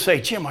when people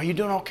say, Jim, are you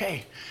doing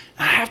okay?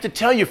 And I have to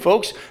tell you,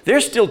 folks,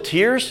 there's still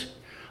tears.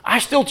 I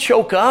still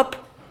choke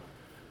up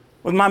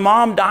with my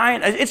mom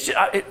dying. Many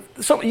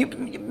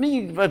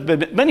of you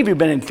have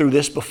been through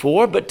this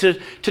before, but to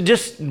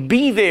just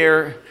be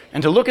there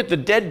and to look at the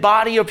dead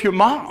body of your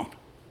mom,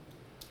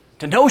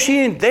 to know she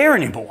ain't there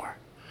anymore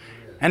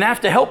and have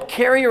to help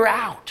carry her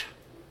out.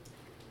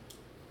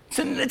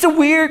 It's a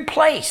weird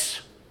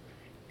place.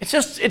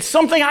 It's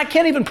something I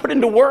can't even put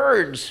into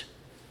words.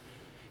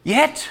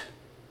 Yet,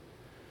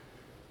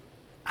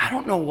 I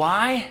don't know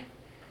why,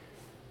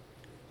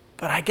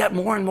 but I got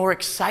more and more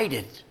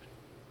excited.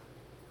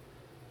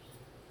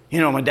 You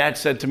know, my dad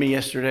said to me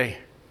yesterday,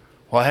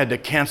 well, I had to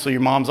cancel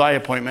your mom's eye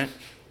appointment.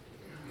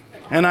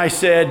 And I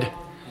said,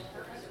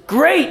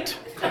 great.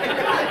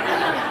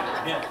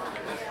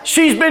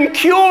 She's been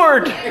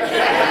cured.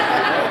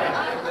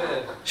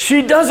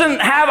 She doesn't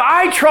have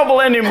eye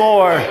trouble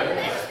anymore.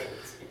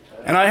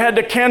 And I had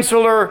to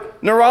cancel her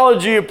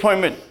neurology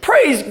appointment.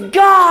 Praise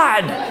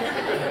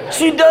God!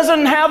 She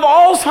doesn't have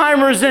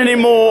Alzheimer's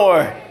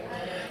anymore.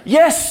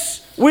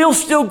 Yes, we'll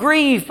still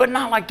grieve, but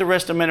not like the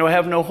rest of men who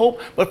have no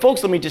hope. But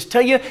folks, let me just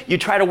tell you, you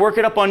try to work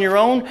it up on your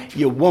own,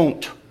 you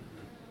won't.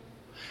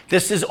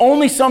 This is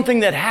only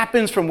something that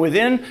happens from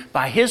within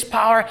by his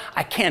power.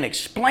 I can't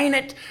explain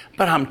it,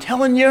 but I'm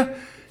telling you,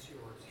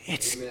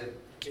 it's,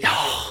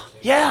 oh,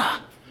 yeah.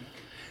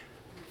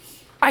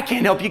 I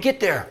can't help you get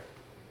there.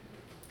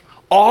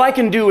 All I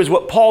can do is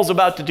what Paul's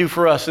about to do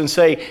for us and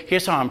say,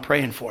 here's how I'm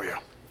praying for you.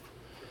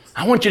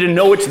 I want you to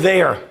know it's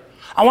there.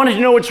 I want you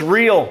to know it's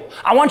real.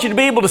 I want you to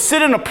be able to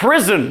sit in a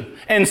prison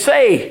and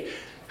say,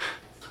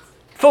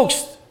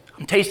 folks,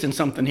 I'm tasting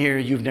something here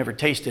you've never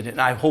tasted it, and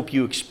I hope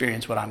you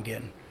experience what I'm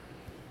getting.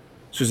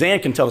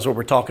 Suzanne can tell us what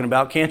we're talking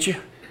about, can't you?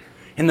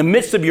 In the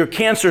midst of your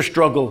cancer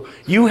struggle,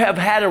 you have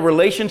had a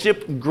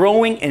relationship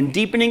growing and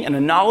deepening and a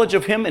knowledge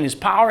of him and his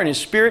power and his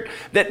spirit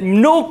that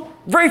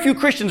very few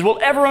Christians will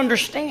ever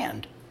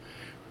understand.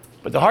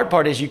 But the hard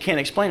part is you can't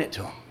explain it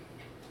to them.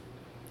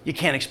 You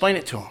can't explain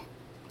it to them.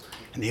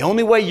 And the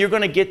only way you're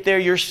going to get there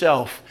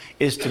yourself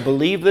is to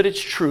believe that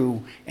it's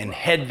true and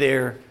head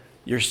there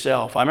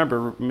yourself. I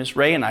remember Miss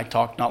Ray and I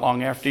talked not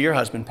long after your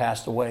husband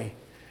passed away.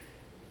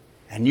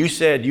 And you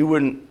said you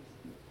wouldn't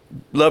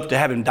love to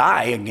have him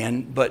die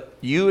again, but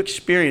you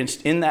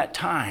experienced in that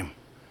time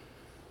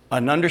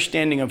an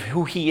understanding of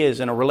who he is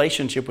and a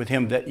relationship with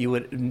him that you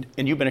would,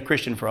 and you've been a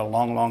Christian for a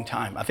long, long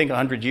time. I think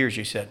 100 years,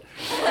 you said.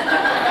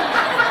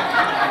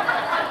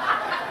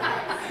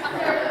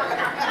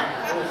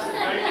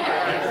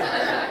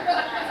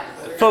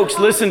 Folks,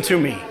 listen to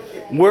me.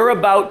 We're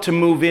about to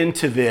move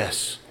into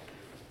this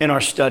in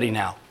our study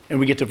now, and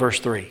we get to verse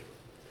 3.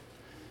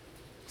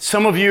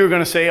 Some of you are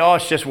going to say, oh,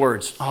 it's just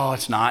words. Oh,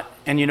 it's not.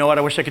 And you know what?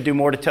 I wish I could do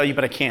more to tell you,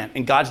 but I can't.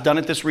 And God's done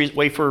it this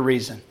way for a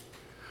reason.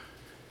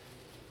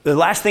 The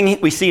last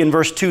thing we see in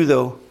verse 2,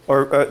 though,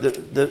 or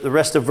the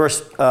rest of verse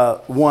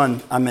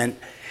 1,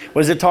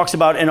 was it talks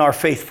about in our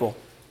faithful.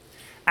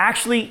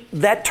 Actually,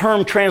 that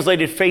term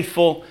translated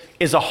faithful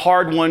is a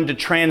hard one to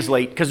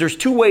translate because there's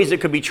two ways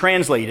it could be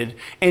translated.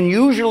 And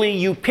usually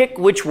you pick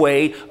which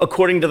way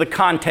according to the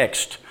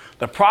context.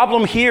 The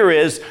problem here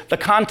is the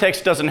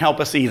context doesn't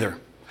help us either.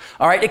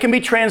 All right, it can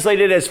be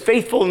translated as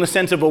faithful in the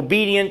sense of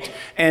obedient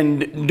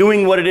and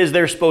doing what it is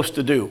they're supposed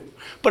to do.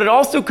 But it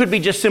also could be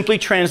just simply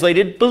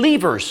translated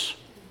believers.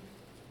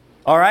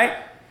 All right?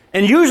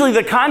 And usually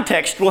the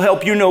context will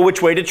help you know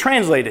which way to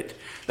translate it.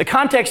 The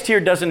context here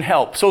doesn't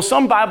help. So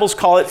some Bibles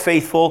call it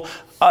faithful.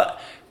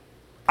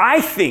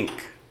 I think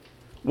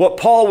what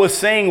Paul was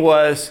saying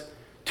was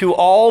to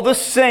all the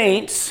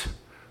saints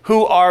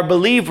who are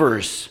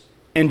believers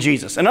in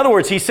Jesus. In other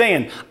words, he's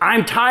saying,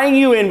 I'm tying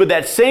you in with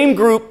that same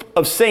group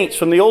of saints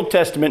from the Old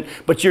Testament,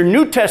 but you're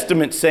New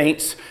Testament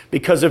saints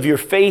because of your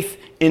faith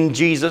in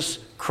Jesus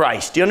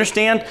Christ. Do you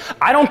understand?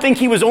 I don't think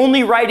he was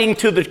only writing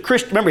to the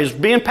Christian. Remember, he's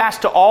being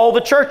passed to all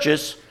the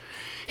churches.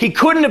 He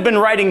couldn't have been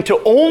writing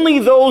to only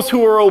those who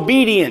were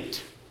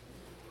obedient.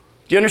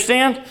 Do you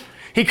understand?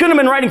 He couldn't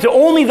have been writing to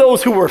only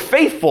those who were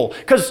faithful.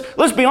 Because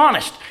let's be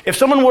honest, if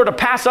someone were to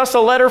pass us a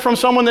letter from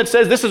someone that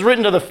says this is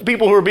written to the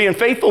people who are being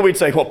faithful, we'd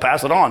say, well,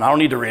 pass it on. I don't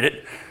need to read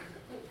it.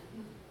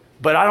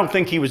 But I don't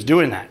think he was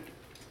doing that.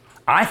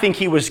 I think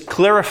he was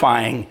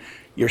clarifying,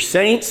 you're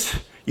saints,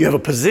 you have a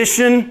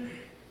position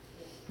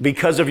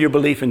because of your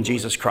belief in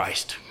Jesus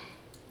Christ.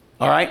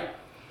 All right?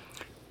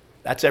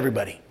 That's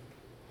everybody.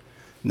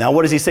 Now,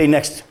 what does he say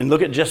next? And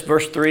look at just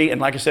verse 3.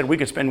 And like I said, we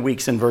could spend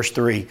weeks in verse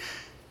 3.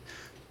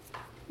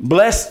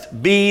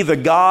 Blessed be the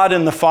God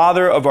and the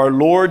Father of our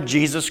Lord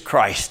Jesus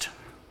Christ,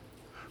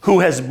 who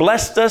has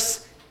blessed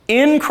us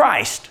in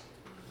Christ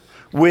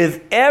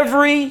with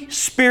every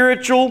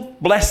spiritual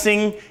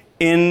blessing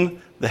in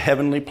the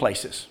heavenly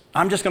places.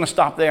 I'm just going to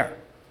stop there.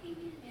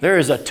 There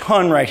is a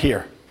ton right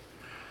here.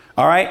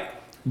 All right?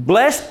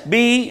 Blessed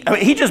be,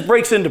 he just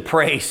breaks into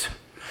praise.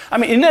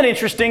 Isn't that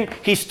interesting?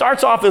 He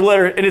starts off the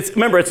letter, and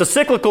remember, it's a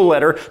cyclical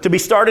letter to be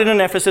started in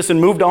Ephesus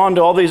and moved on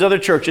to all these other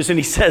churches. And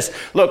he says,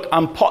 look,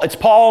 it's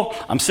Paul.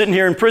 I'm sitting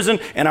here in prison,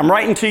 and I'm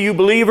writing to you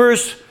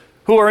believers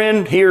who are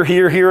in here,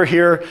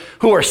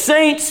 who are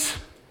saints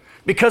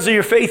because of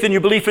your faith and your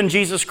belief in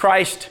Jesus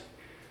Christ.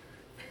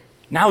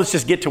 Now let's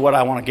just get to what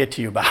I want to get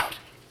to you about.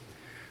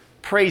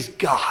 Praise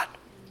God.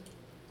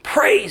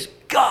 Praise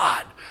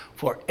God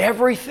for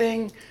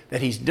everything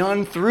that he's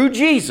done through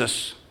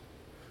Jesus.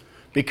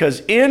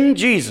 Because in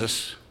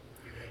Jesus,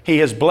 he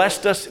has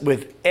blessed us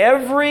with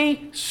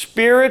every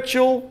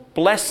spiritual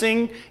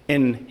blessing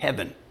in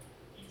heaven.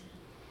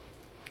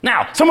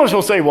 Now, some of us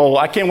will say, well,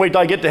 I can't wait till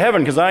I get to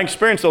heaven because I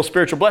experience those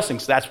spiritual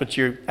blessings. That's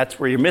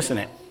where you're missing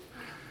it.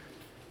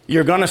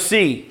 You're going to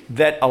see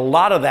that a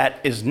lot of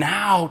that is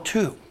now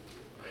too,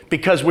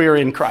 because we are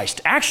in Christ.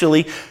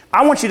 Actually,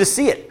 I want you to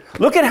see it.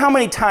 Look at how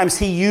many times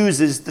he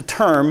uses the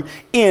term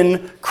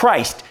in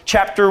Christ.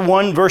 Chapter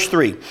 1, verse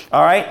 3.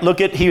 All right, look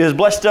at, he has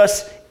blessed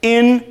us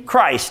in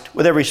Christ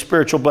with every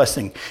spiritual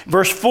blessing.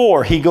 Verse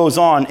 4, he goes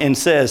on and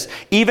says,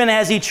 even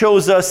as he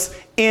chose us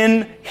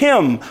in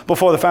him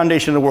before the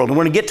foundation of the world. And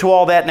we're going to get to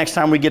all that next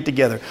time we get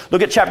together.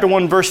 Look at chapter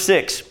 1, verse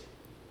 6.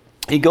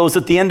 He goes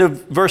at the end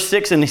of verse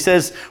 6 and he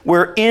says,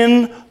 we're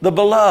in the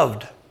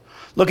beloved.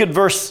 Look at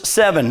verse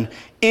 7.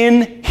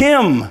 In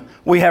him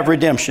we have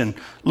redemption.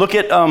 Look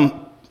at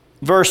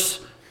verse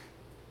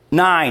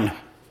 9.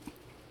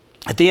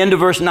 At the end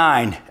of verse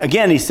 9,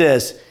 again he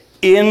says,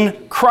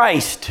 in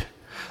Christ.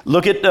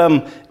 Look at,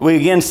 we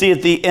again see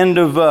at the end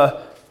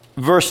of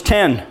verse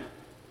 10.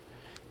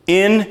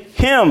 In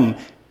him.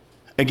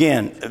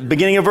 Again,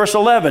 beginning of verse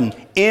 11.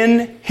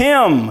 In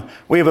him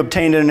we have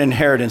obtained an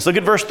inheritance. Look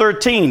at verse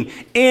 13.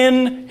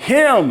 In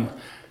him.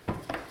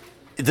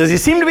 Does he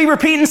seem to be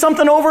repeating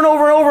something over and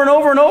over and over and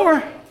over and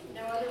over?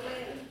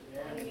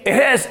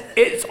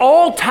 It's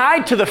all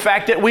tied to the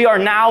fact that we are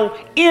now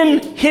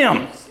in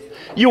him.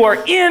 You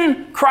are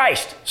in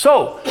Christ.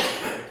 So,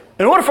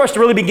 in order for us to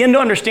really begin to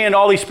understand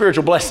all these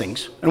spiritual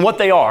blessings and what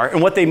they are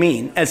and what they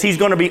mean, as he's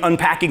going to be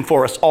unpacking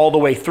for us all the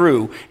way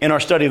through in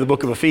our study of the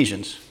book of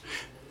Ephesians,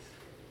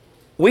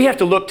 we have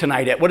to look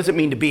tonight at what does it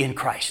mean to be in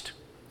Christ.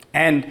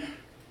 And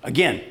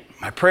again,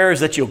 my prayer is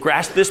that you'll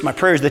grasp this. My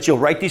prayer is that you'll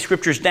write these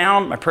scriptures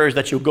down. My prayer is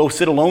that you'll go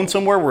sit alone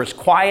somewhere where it's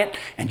quiet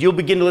and you'll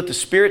begin to let the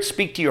Spirit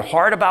speak to your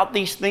heart about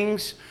these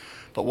things.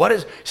 But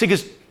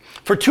because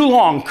for too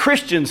long,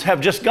 Christians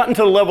have just gotten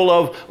to the level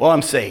of, well,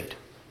 I'm saved.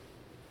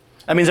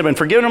 That means I've been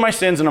forgiven of my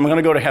sins and I'm going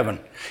to go to heaven.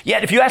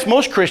 Yet, if you ask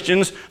most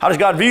Christians, how does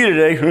God view you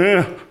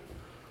today?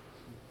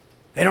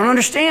 They don't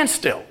understand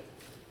still.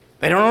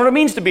 They don't know what it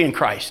means to be in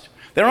Christ.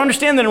 They don't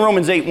understand that in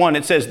Romans 8:1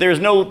 it says, there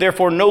is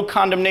therefore no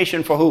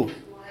condemnation for who?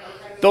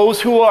 Those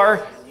who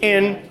are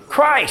in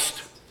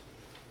Christ.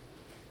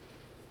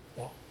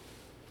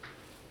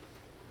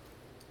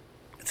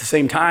 At the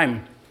same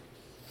time,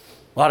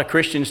 a lot of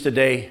Christians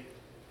today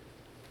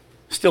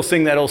still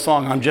sing that old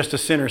song, I'm just a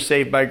sinner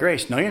saved by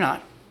grace. No, you're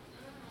not.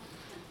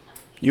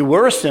 You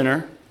were a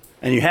sinner,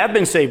 and you have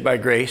been saved by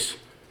grace.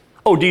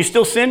 Oh, do you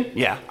still sin?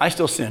 Yeah, I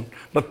still sin.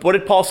 But what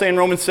did Paul say in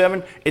Romans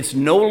 7? It's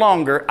no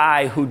longer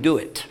I who do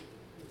it.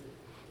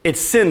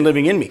 It's sin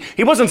living in me.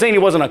 He wasn't saying he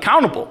wasn't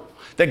accountable,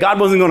 that God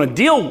wasn't going to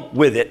deal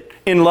with it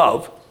in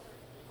love.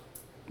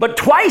 But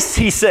twice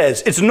he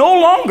says, it's no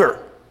longer.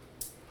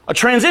 A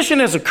transition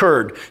has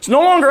occurred. It's no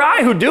longer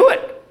I who do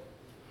it.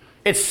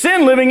 It's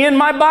sin living in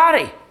my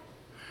body.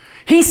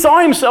 He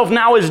saw himself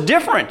now as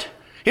different.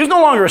 He was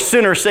no longer a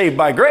sinner saved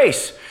by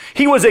grace.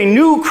 He was a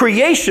new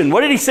creation.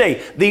 What did he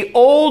say? The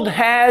old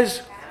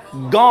has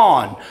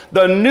gone.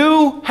 The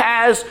new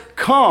has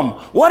come.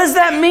 What does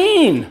that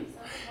mean?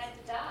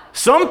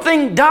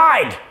 Something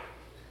died.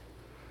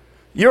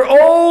 Your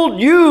old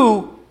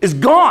you is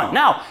gone.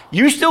 Now,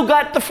 you still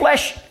got the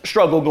flesh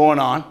struggle going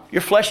on.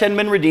 Your flesh hadn't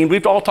been redeemed.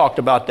 We've all talked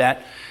about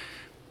that.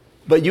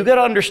 But you got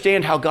to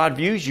understand how God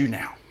views you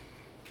now.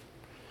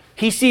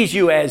 He sees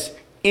you as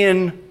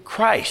in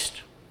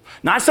Christ.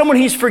 Not someone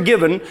he's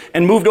forgiven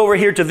and moved over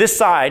here to this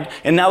side,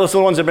 and now those are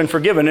the ones that have been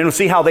forgiven, and we'll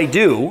see how they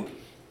do.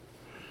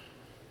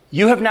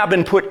 You have now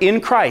been put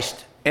in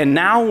Christ, and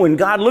now when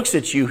God looks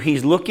at you,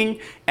 he's looking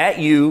at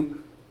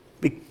you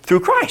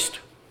through Christ.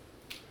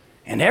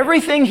 And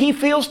everything he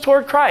feels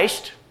toward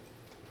Christ,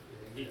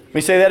 let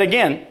me say that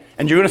again,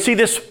 and you're going to see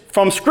this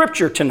from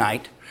Scripture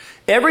tonight.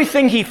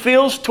 Everything he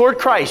feels toward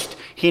Christ,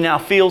 he now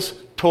feels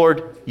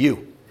toward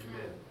you.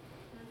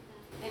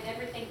 And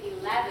everything he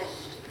lavished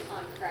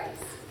on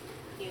Christ,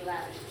 he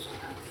lavishes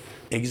on us.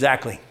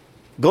 Exactly.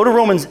 Go to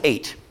Romans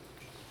 8.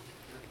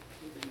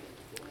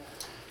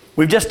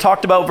 We've just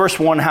talked about verse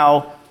 1,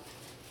 how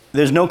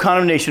there's no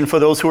condemnation for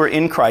those who are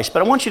in Christ.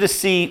 But I want you to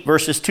see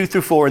verses 2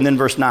 through 4 and then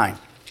verse 9.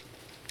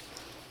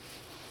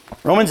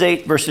 Romans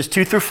 8, verses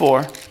 2 through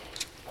 4. It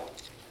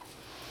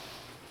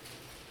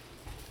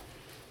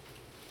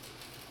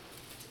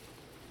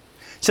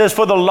says,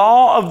 for the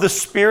law of the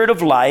Spirit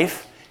of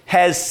life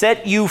has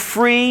set you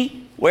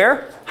free,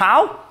 where?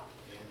 How?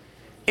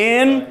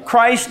 In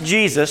Christ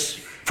Jesus,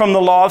 from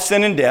the law of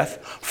sin and death.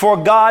 For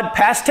God,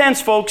 past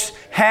tense folks,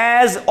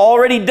 has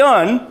already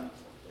done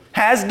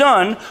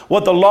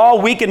what the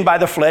law weakened by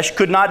the flesh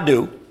could not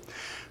do.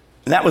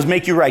 And that was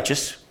make you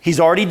righteous. He's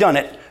already done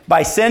it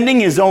by sending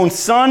his own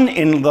Son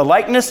in the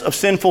likeness of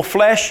sinful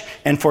flesh.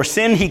 And for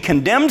sin, he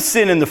condemned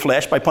sin in the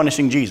flesh by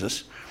punishing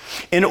Jesus,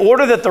 in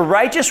order that the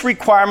righteous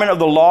requirement of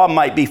the law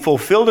might be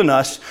fulfilled in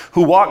us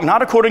who walk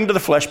not according to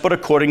the flesh, but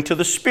according to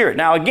the Spirit.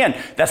 Now again,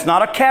 that's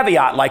not a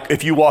caveat like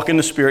if you walk in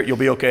the Spirit, you'll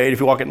be okay. If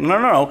you walk in,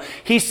 no.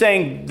 He's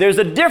saying there's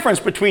a difference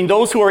between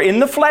those who are in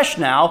the flesh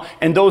now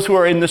and those who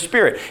are in the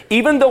Spirit.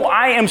 Even though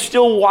I am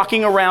still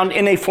walking around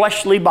in a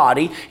fleshly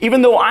body,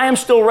 even though I am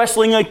still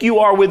wrestling like you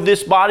are with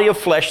this body of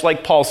flesh,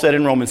 like Paul said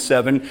in Romans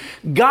 7,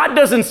 God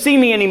doesn't see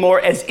me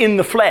anymore as in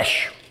the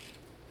flesh.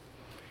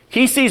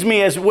 He sees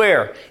me as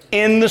where?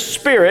 In the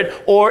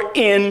Spirit or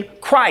in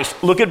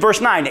Christ. Look at verse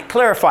 9. It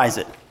clarifies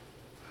it.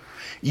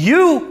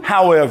 You,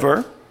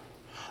 however,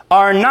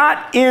 are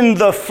not in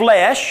the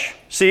flesh,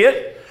 see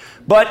it,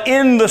 but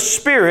in the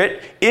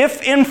Spirit,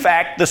 if in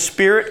fact the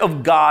Spirit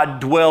of God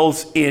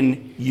dwells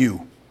in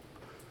you.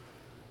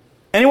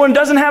 Anyone who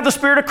doesn't have the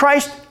Spirit of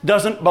Christ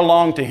doesn't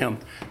belong to him.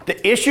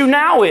 The issue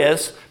now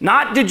is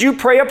not did you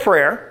pray a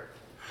prayer,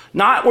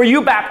 not were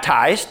you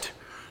baptized,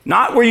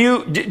 not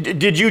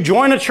did you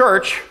join a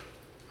church.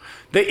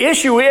 The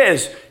issue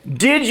is,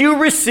 did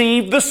you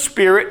receive the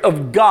Spirit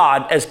of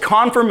God as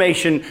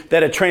confirmation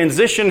that a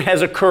transition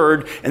has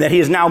occurred and that he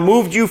has now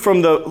moved you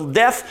from the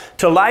death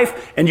to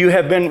life, and you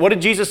have been, what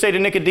did Jesus say to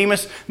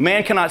Nicodemus?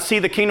 Man cannot see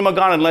the kingdom of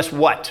God unless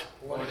what?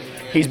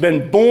 He's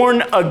been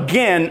born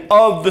again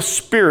of the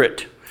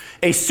Spirit.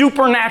 A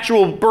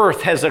supernatural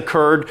birth has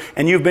occurred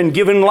and you've been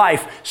given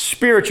life,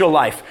 spiritual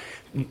life.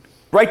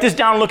 Write this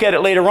down, look at it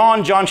later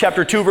on. John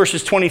chapter 2,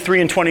 verses 23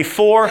 and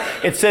 24.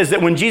 It says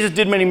that when Jesus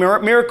did many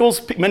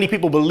miracles, many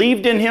people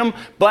believed in him,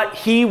 but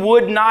he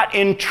would not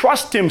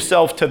entrust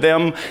himself to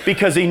them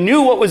because he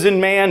knew what was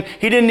in man.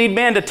 He didn't need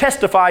man to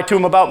testify to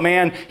him about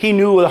man. He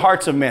knew the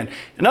hearts of men.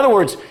 In other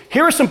words,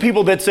 here are some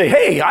people that say,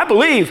 hey, I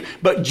believe,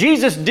 but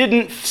Jesus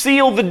didn't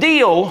seal the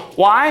deal.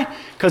 Why?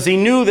 Because he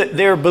knew that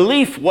their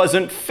belief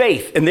wasn't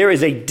faith, and there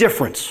is a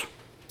difference.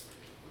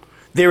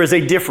 There is a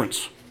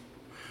difference.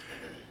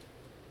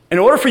 In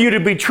order for you to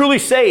be truly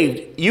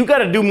saved, you got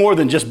to do more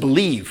than just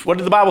believe. What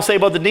did the Bible say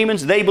about the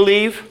demons? They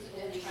believe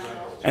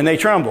and they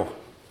tremble.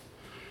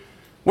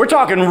 We're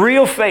talking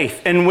real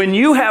faith. And when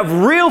you have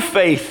real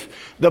faith,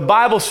 The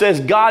Bible says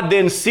God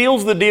then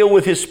seals the deal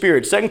with his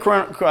Spirit. 2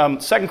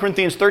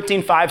 Corinthians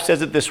 13:5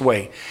 says it this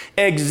way.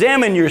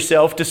 Examine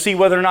yourself to see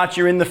whether or not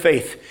you're in the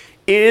faith.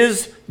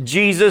 Is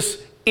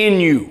Jesus in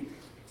you?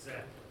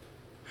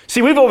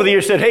 See, we've over the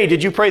years said, hey,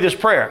 did you pray this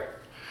prayer?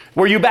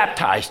 Were you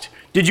baptized?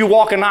 Did you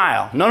walk an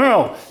aisle?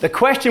 No. The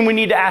question we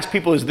need to ask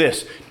people is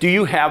this. Do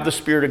you have the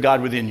Spirit of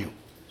God within you?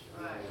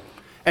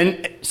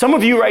 And some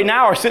of you right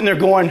now are sitting there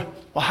going,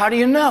 well, how do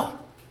you know?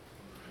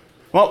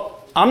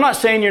 Well, I'm not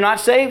saying you're not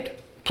saved.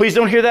 Please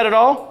don't hear that at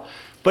all.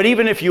 But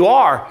even if you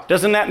are,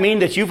 doesn't that mean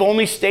that you've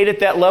only stayed at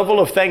that level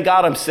of thank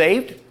God I'm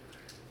saved?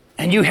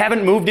 And you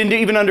haven't moved into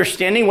even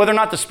understanding whether or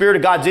not the Spirit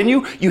of God's in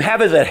you? You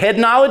have as a head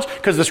knowledge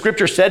because the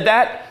Scripture said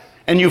that.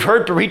 And you've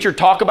heard the preacher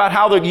talk about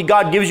how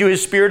God gives you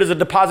his Spirit as a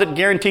deposit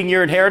guaranteeing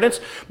your inheritance.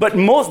 But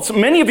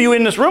many of you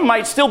in this room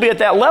might still be at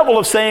that level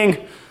of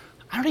saying,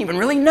 I don't even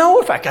really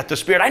know if I got the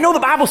Spirit. I know the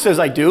Bible says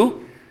I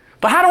do,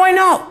 but how do I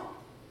know?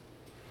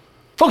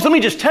 Folks, let me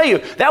just tell you,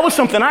 that was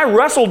something I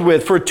wrestled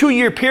with for a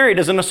 2-year period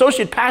as an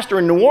associate pastor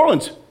in New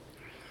Orleans,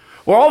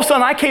 where all of a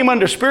sudden I came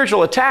under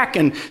spiritual attack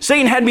and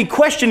Satan had me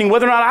questioning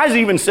whether or not I was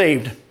even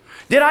saved.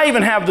 Did I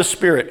even have the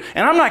Spirit?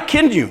 And I'm not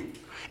kidding you.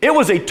 It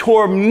was a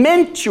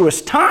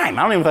tormentuous time.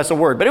 I don't even know if that's a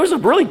word, but it was a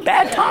really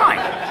bad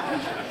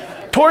time.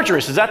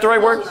 Torturous, is that the right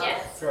word?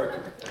 Yes.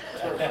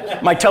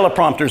 My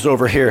teleprompter's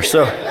over here,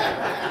 so.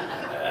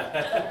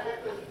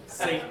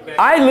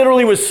 I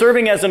literally was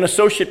serving as an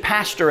associate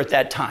pastor at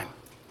that time.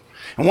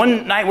 And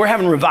one night we're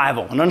having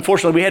revival. And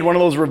unfortunately, we had one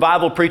of those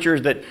revival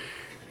preachers that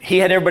he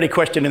had everybody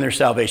questioning their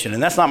salvation.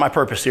 And that's not my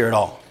purpose here at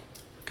all.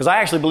 Because I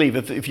actually believe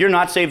if you're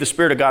not saved, the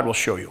Spirit of God will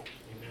show you.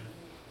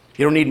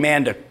 You don't need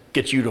man to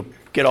get you to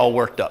get all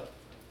worked up.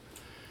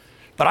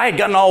 But I had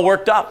gotten all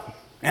worked up.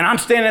 And I'm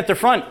standing at the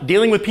front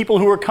dealing with people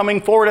who are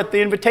coming forward at the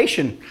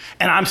invitation.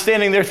 And I'm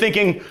standing there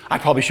thinking, I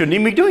probably shouldn't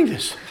even be doing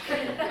this.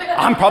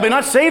 I'm probably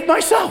not saved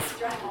myself.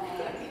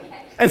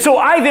 And so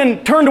I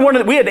then turned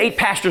to we had 8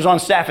 pastors on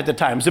staff at the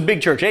time. It was a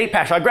big church, 8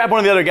 pastors. I grabbed one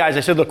of the other guys. I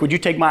said, look, would you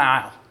take my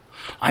aisle?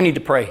 I need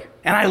to pray.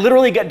 And I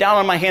literally got down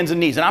on my hands and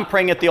knees, and I'm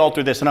praying at the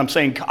altar this, and I'm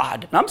saying,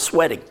 God, and I'm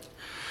sweating.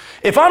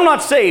 If I'm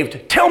not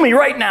saved, tell me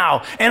right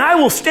now, and I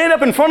will stand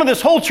up in front of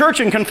this whole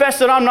church and confess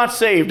that I'm not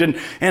saved, and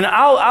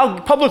I'll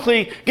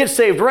publicly get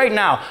saved right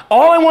now.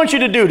 All I want you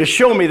to do to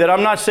show me that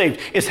I'm not saved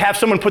is have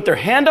someone put their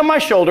hand on my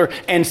shoulder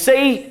and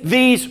say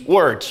these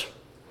words.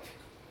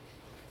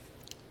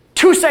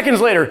 2 seconds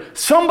later,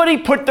 somebody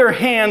put their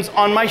hands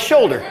on my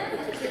shoulder.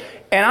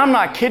 And I'm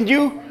not kidding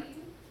you.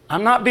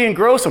 I'm not being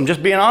gross. I'm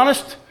just being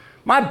honest.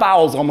 My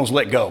bowels almost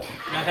let go.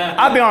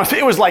 I'll be honest.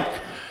 It was like,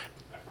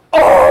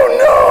 oh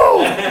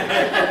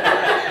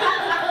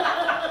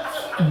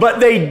no! But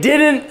they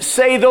didn't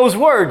say those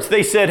words.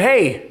 They said,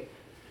 hey,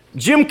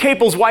 Jim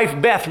Capel's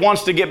wife, Beth,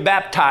 wants to get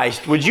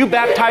baptized. Would you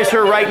baptize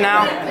her right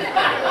now?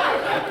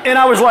 And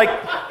I was like,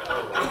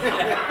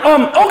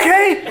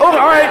 okay, all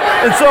right.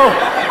 And so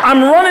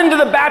I'm running to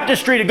the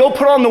baptistry to go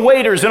put on the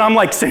waders, and I'm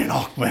like saying,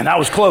 oh man, that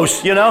was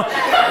close, you know?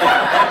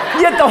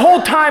 Yet the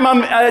whole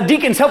time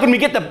deacon's helping me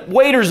get the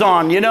waders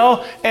on, you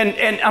know?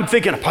 And I'm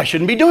thinking, I probably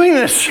shouldn't be doing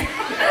this.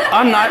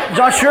 I'm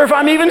not sure if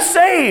I'm even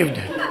saved.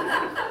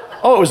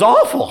 Oh, it was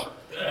awful.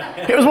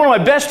 It was one of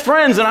my best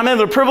friends, and I'm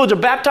having the privilege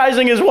of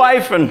baptizing his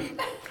wife, and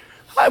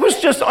I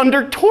was just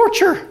under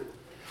torture.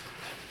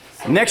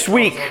 Next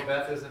week. So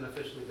Beth isn't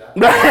officially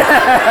baptized.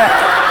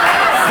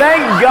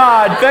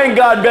 Thank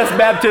God Beth's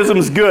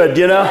baptism's good,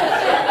 you know?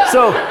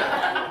 So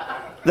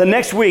the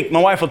next week,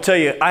 my wife will tell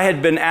you, I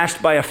had been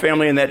asked by a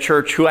family in that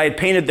church who I had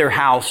painted their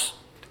house,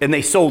 and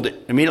they sold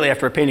it immediately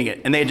after painting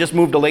it. And they had just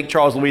moved to Lake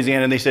Charles,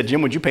 Louisiana, and they said,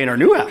 Jim, would you paint our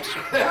new house?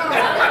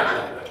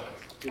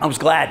 I was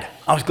glad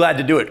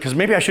to do it, because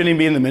maybe I shouldn't even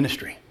be in the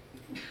ministry.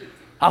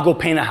 I'll go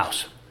paint a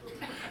house.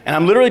 And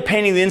I'm literally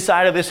painting the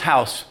inside of this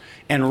house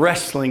and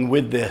wrestling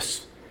with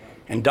this.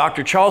 And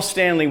Dr. Charles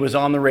Stanley was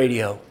on the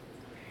radio,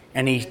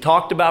 and he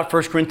talked about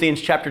 1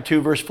 Corinthians chapter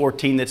 2, verse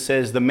 14 that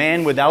says, the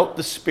man without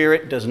the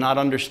Spirit does not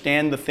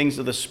understand the things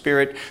of the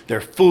Spirit.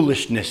 They're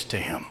foolishness to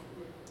him.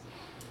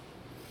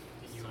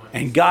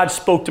 And God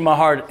spoke to my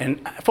heart.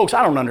 And folks,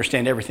 I don't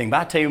understand everything, but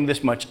I'll tell you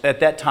this much. At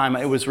that time,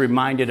 it was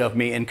reminded of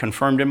me and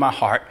confirmed in my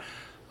heart.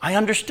 I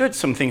understood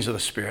some things of the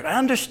Spirit. I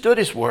understood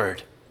His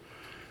Word.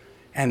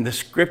 And the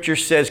Scripture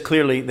says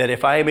clearly that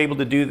if I am able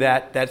to do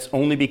that, that's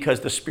only because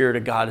the Spirit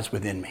of God is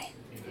within me.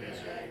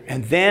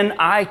 And then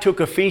I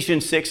took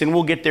Ephesians 6, and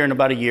we'll get there in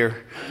about a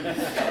year.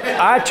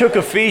 I took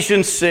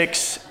Ephesians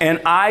 6, and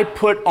I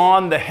put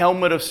on the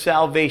helmet of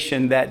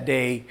salvation that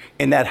day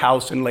in that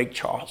house in Lake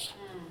Charles.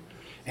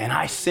 And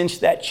I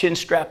cinched that chin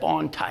strap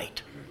on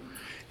tight.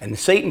 And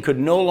Satan could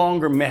no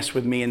longer mess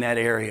with me in that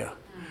area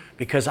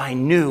because I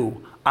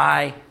knew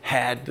I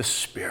had the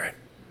Spirit.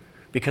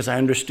 Because I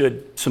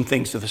understood some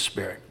things of the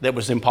Spirit that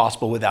was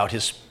impossible without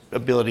His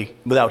ability,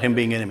 without Him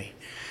being in me.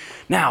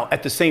 Now,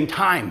 at the same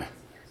time,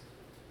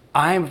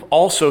 I've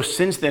also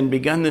since then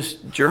begun this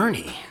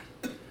journey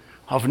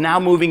of now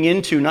moving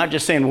into not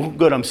just saying, well,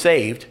 good, I'm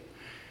saved,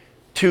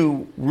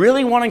 to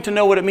really wanting to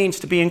know what it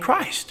means to be in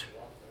Christ.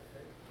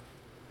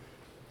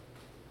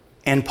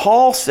 And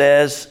Paul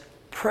says,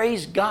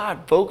 praise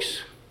God,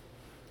 folks.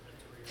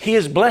 He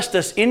has blessed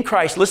us in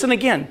Christ, listen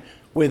again,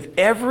 with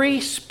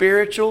every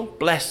spiritual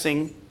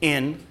blessing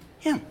in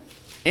Him,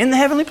 in the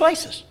heavenly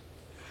places.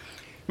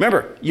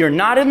 Remember, you're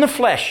not in the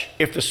flesh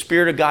if the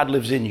Spirit of God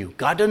lives in you.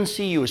 God doesn't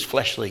see you as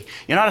fleshly.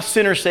 You're not a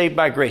sinner saved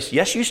by grace.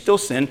 Yes, you still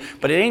sin,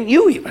 but it ain't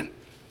you even.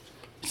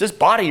 It's this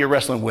body you're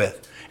wrestling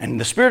with. And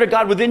the Spirit of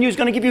God within you is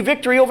going to give you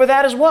victory over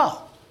that as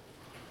well.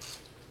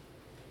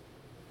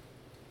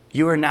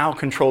 You are now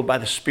controlled by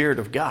the Spirit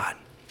of God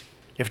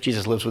if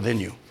Jesus lives within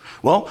you.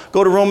 Well,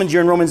 go to Romans.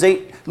 You're in Romans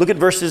 8. Look at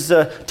verses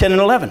 10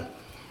 and 11.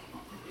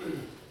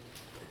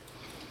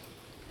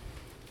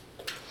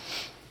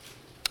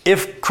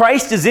 If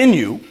Christ is in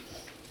you,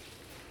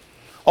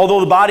 although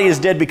the body is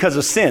dead because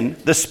of sin,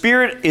 the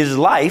Spirit is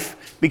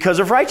life because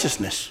of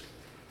righteousness.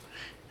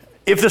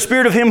 If the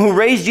Spirit of Him who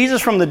raised Jesus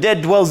from the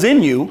dead dwells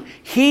in you,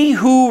 He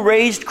who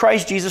raised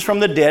Christ Jesus from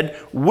the dead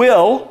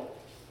will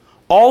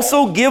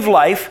also give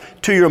life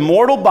to your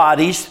mortal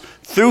bodies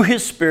through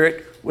His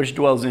Spirit which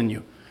dwells in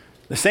you.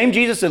 The same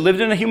Jesus that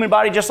lived in a human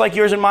body just like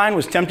yours and mine,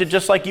 was tempted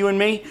just like you and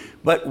me,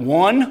 but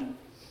one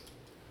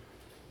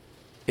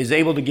is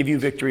able to give you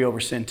victory over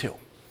sin too.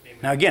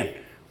 Now again,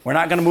 we're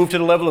not going to move to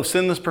the level of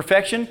sinless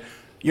perfection.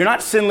 You're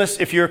not sinless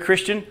if you're a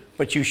Christian,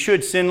 but you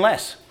should sin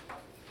less.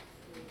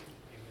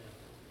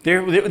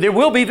 There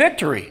will be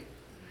victory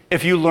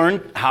if you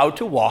learn how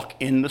to walk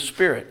in the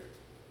Spirit.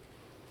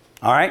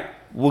 All right?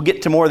 We'll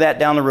get to more of that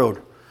down the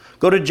road.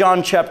 Go to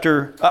John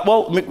chapter,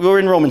 we're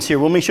in Romans here.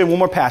 Let me show you one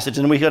more passage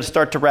and then we got to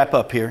start to wrap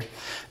up here.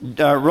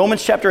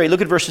 Romans chapter 8,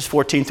 look at verses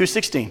 14 through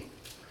 16.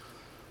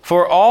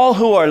 For all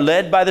who are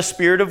led by the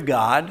Spirit of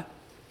God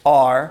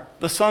are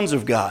the sons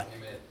of God.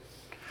 Amen.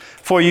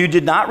 For you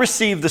did not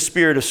receive the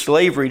spirit of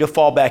slavery to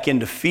fall back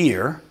into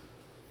fear,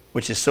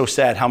 which is so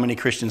sad how many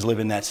Christians live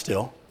in that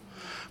still.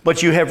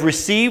 But you have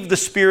received the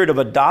spirit of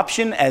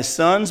adoption as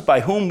sons,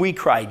 by whom we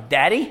cry,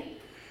 Daddy,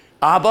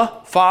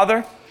 Abba,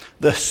 Father.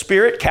 The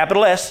Spirit,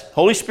 capital S,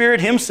 Holy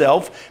Spirit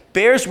Himself,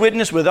 bears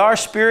witness with our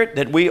spirit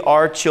that we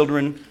are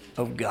children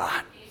of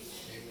God.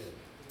 Amen.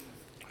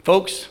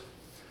 Folks,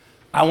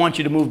 I want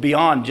you to move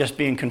beyond just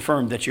being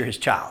confirmed that you're His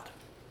child.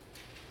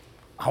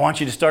 I want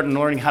you to start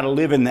learning how to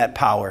live in that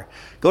power.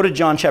 Go to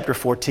John chapter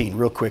 14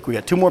 real quick. We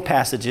got 2 more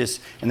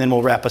passages and then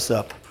we'll wrap us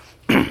up.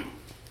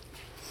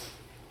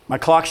 My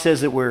clock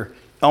says that we're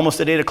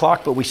almost at 8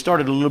 o'clock, but we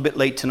started a little bit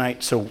late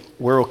tonight, so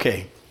we're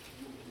okay.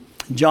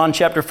 John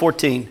chapter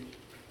 14.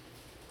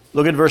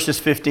 Look at verses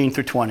 15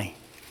 through 20.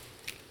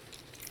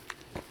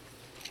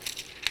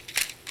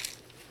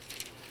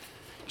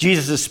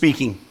 Jesus is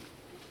speaking. He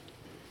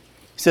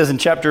says in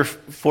chapter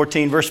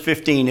 14, verse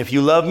 15, if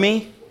you love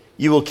me,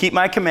 you will keep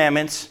my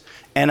commandments,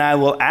 and I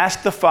will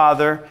ask the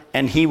Father,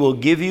 and He will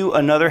give you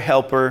another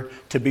helper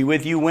to be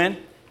with you when?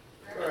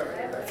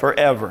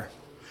 Forever.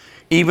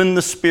 Even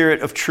the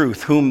Spirit of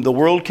truth, whom the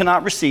world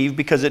cannot receive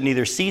because it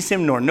neither sees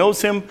Him nor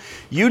knows Him.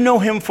 You know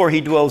Him, for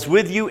He dwells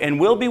with you and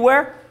will be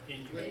where?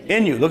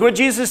 In you. Look at what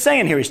Jesus is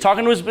saying here. He's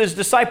talking to his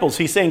disciples.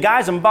 He's saying,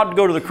 guys, I'm about to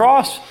go to the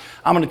cross.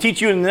 I'm going to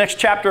teach you in the next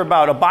chapter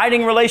about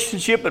abiding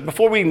relationship. But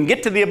before we even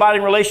get to the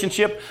abiding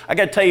relationship, I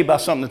got to tell you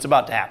about something that's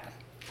about to happen.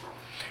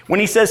 When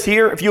He says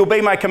here, if you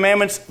obey my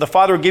commandments, the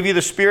Father will give you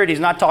the Spirit. He's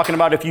not talking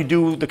about if you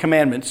do the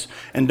commandments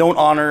and don't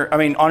honor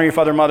your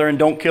father and mother and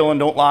don't kill and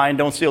don't lie and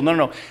don't steal.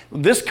 No.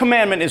 This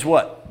commandment is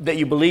what? That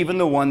you believe in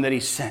the one that He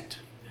sent.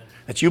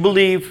 That you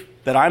believe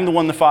that I'm the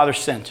one the Father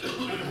sent.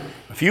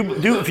 If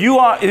you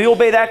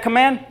obey that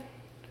command,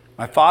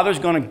 my Father's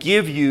going to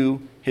give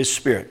you His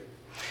Spirit.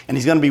 And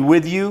He's going to be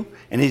with you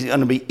and He's going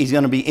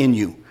to be in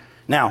you.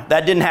 Now,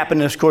 that didn't happen,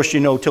 of course,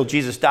 till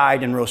Jesus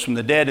died and rose from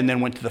the dead and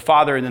then went to the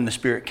Father and then the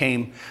Spirit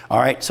came. All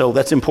right, so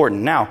that's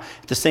important. Now,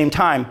 at the same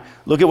time,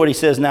 look at what He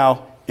says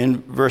now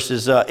in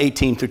verses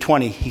 18 through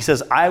 20. He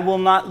says, I will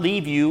not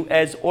leave you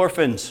as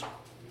orphans.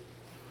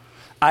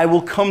 I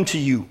will come to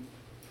you.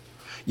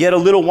 Yet a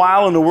little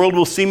while and the world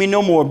will see me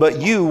no more,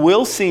 but you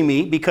will see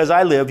me because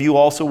I live, you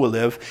also will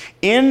live.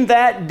 In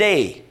that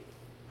day,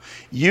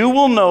 you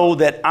will know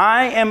that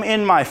I am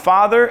in my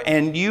Father,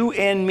 and you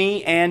in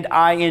me, and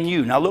I in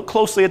you. Now look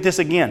closely at this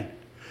again.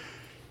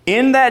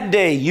 In that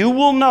day, you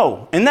will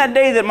know, in that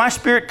day that my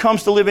Spirit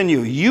comes to live in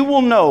you, you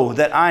will know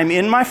that I'm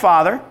in my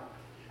Father,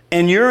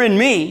 and you're in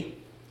me,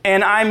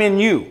 and I'm in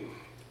you.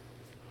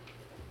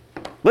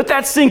 Let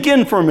that sink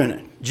in for a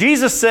minute.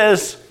 Jesus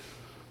says,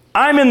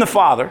 I'm in the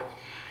Father,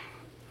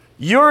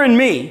 you're in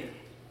me.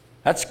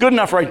 That's good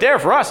enough right there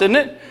for us, isn't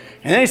it?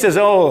 And then He says,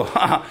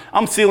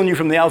 I'm sealing you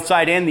from the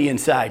outside and the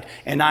inside,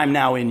 and I'm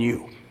now in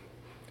you.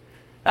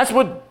 That's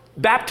what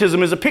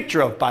baptism is a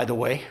picture of, by the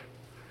way.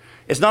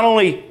 It's not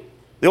only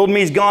the old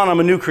me's gone, I'm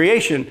a new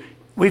creation.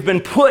 We've been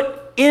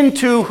put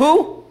into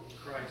who?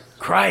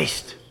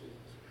 Christ.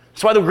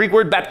 That's why the Greek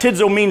word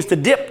baptizo means to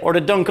dip or to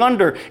dunk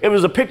under. It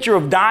was a picture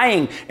of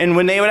dying, and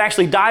when they would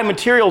actually dye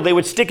material, they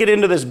would stick it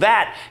into this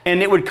vat,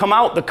 and it would come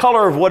out the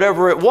color of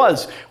whatever it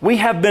was. We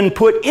have been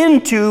put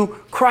into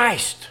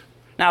Christ.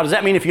 Now, does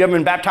that mean if you haven't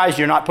been baptized,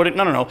 you're not put in?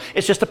 No.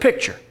 It's just a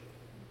picture.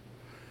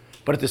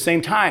 But at the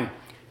same time,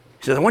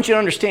 He says, I want you to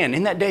understand,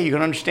 in that day you're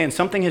going to understand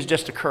something has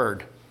just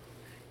occurred,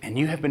 and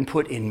you have been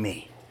put in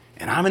me.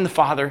 And I'm in the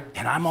Father,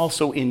 and I'm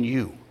also in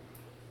you.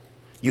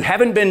 You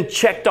haven't been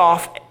checked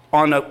off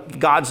on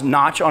God's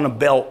notch on a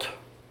belt.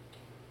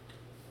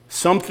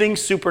 Something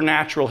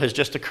supernatural has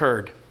just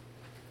occurred,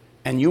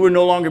 and you will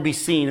no longer be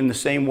seen in the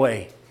same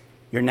way.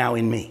 You're now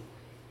in me.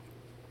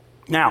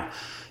 Now,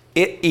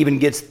 it even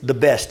gets the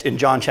best in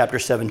John chapter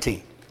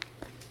 17.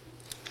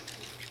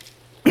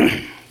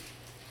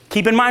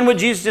 Keep in mind what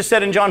Jesus just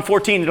said in John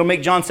 14. It'll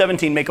make John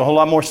 17 make a whole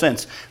lot more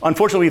sense.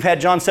 Unfortunately, we've had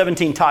John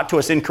 17 taught to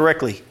us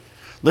incorrectly.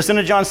 Listen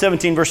to John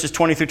 17, verses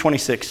 20 through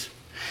 26.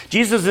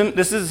 Jesus,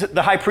 this is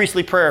the high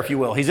priestly prayer, if you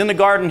will. He's in the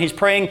garden. He's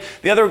praying.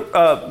 The other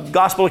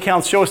gospel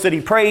accounts show us that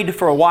he prayed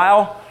for a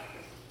while,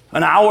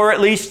 an hour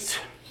at least,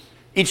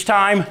 each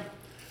time.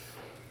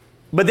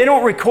 But they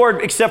don't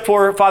record except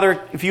for,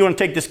 Father, if you want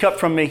to take this cup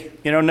from me,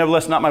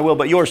 nevertheless, not my will,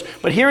 but yours.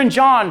 But here in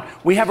John,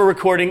 we have a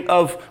recording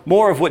of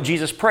more of what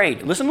Jesus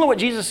prayed. Listen to what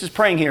Jesus is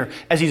praying here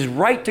as he's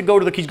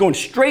he's going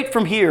straight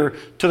from here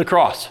to the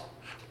cross.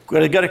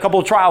 We've got a couple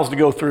of trials to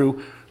go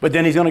through, but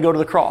then he's going to go to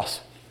the cross.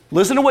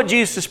 Listen to what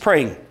Jesus is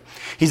praying.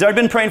 He's already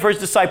been praying for his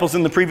disciples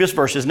in the previous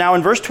verses. Now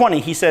in verse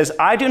 20, he says,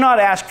 I do not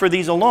ask for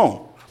these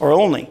alone, or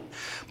only,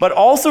 but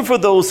also for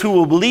those who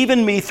will believe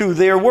in me through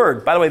their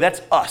word. By the way,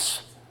 that's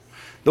us.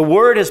 The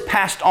word is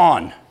passed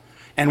on.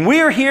 And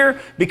we are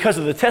here because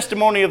of the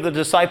testimony of the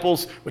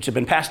disciples, which have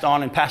been passed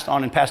on and passed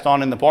on and passed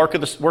on in the work of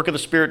the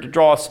Spirit to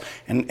draw us.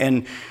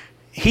 And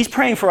he's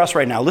praying for us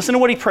right now. Listen to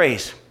what he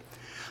prays.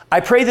 I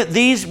pray that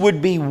these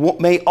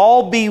may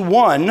all be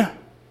one.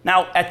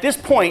 Now, at this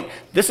point,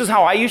 this is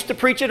how I used to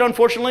preach it,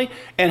 unfortunately,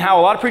 and how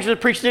a lot of preachers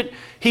have preached it.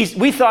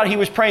 We thought he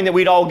was praying that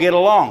we'd all get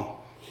along.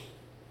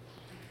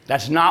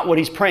 That's not what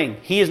he's praying.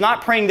 He is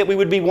not praying that we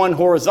would be one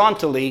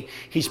horizontally.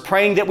 He's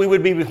praying that we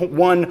would be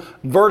one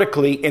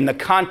vertically, and the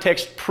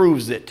context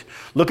proves it.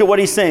 Look at what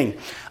he's saying.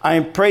 I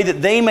pray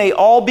that they may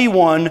all be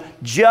one,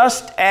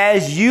 just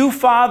as you,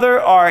 Father,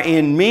 are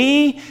in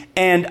me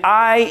and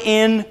I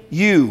in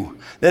you,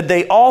 that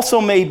they also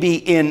may be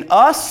in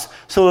us,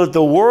 so that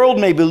the world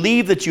may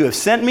believe that you have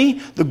sent me.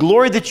 The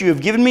glory that you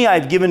have given me, I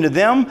have given to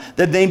them,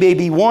 that they may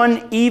be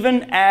one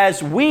even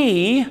as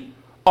we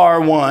are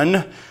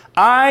one,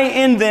 I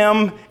in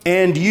them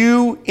and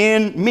you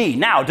in me.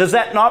 Now, does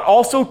that not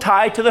also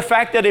tie to the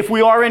fact that if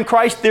we are in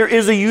Christ, there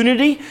is a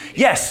unity?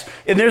 Yes,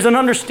 and there's an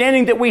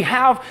understanding that we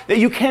have that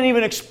you can't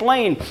even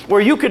explain,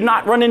 where you could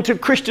not run into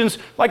Christians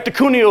like the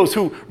Cunios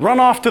who run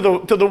off to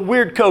the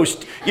weird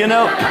coast,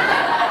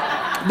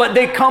 but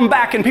they come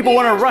back and people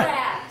want to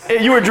run.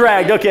 You were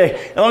dragged,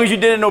 okay, as long as you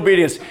did it in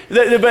obedience.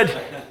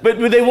 But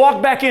when they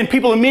walk back in,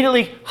 people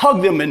immediately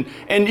hug them,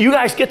 and you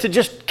guys get to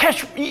just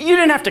catch. You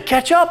didn't have to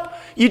catch up.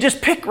 You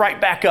just pick right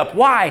back up.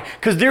 Why?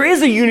 Because there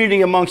is a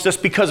unity amongst us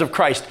because of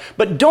Christ.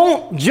 But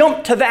don't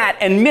jump to that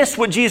and miss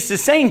what Jesus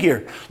is saying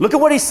here. Look at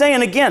what he's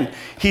saying again.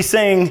 He's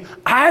saying,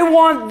 I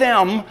want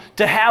them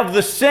to have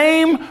the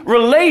same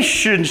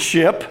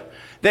relationship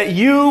that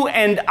you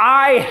and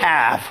I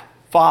have,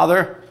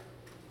 Father.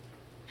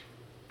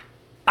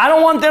 I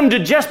don't want them to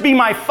just be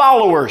my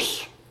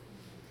followers.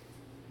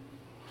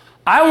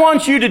 I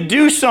want you to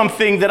do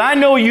something that I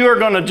know you're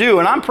going to do,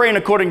 and I'm praying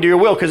according to your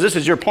will because this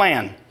is your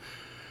plan,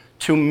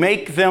 to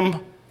make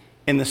them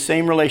in the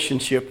same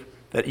relationship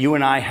that you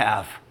and I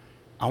have.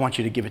 I want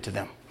you to give it to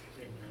them.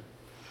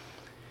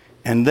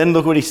 And then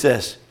look what he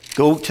says.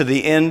 Go to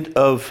the end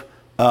of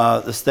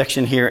the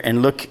section here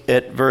and look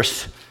at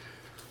verse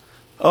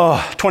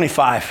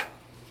 25.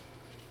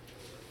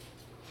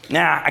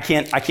 Nah, I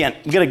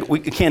can't. We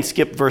can't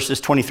skip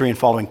verses 23 and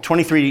following.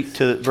 23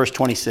 to verse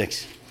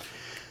 26.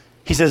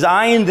 He says,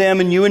 I in them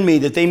and you in me,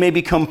 that they may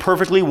become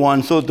perfectly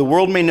one, so that the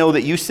world may know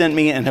that you sent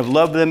me and have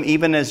loved them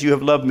even as you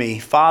have loved me.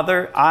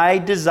 Father, I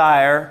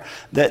desire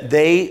that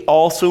they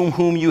also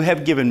whom you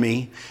have given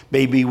me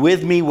may be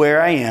with me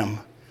where I am,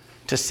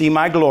 to see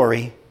my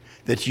glory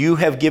that you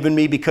have given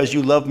me because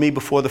you loved me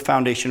before the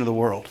foundation of the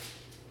world.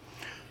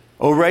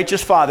 O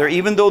righteous Father,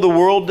 even though the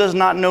world does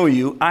not know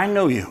you, I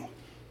know you.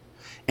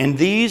 And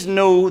these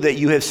know that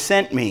you have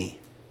sent me.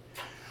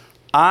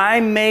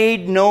 I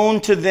made known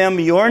to them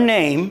your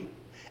name,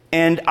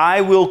 and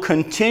I will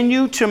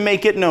continue to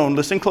make it known,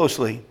 listen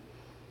closely,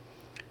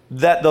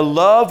 that the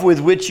love with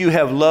which you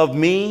have loved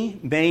me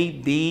may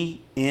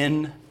be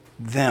in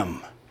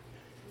them,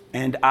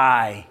 and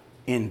I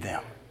in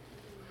them.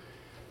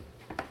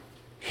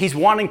 He's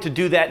wanting to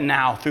do that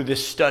now through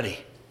this study.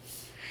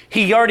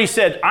 He already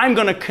said, I'm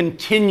going to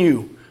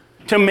continue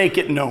to make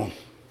it known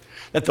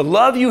that the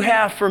love you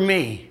have for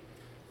me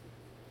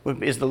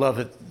is the love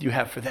that you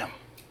have for them,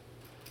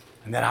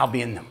 and that I'll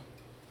be in them.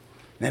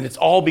 And it's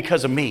all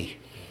because of me.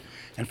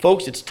 And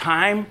folks, it's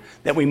time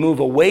that we move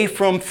away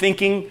from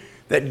thinking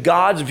that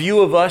God's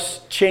view of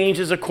us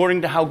changes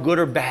according to how good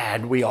or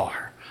bad we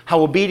are,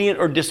 how obedient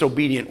or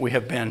disobedient we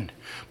have been,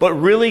 but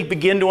really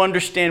begin to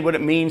understand what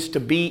it means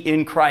to be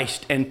in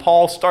Christ. And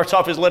Paul starts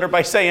off his letter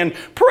by saying,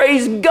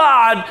 praise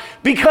God,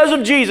 because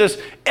of Jesus,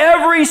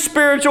 every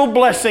spiritual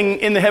blessing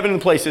in the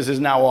heavenly places is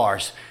now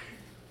ours.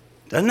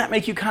 Doesn't that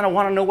make you kind of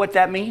want to know what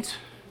that means?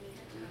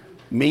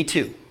 Me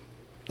too.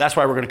 That's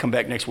why we're going to come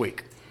back next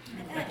week.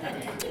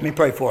 Let me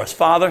pray for us.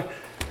 Father,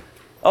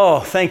 oh,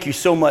 thank you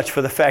so much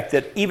for the fact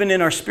that even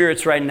in our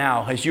spirits right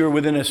now, as you're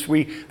within us,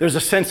 there's a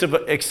sense of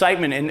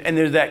excitement and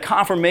there's that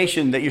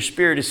confirmation that your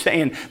Spirit is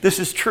saying, this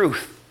is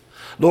truth.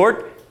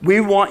 Lord, we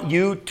want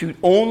you to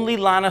only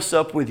line us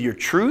up with your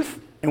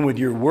truth and with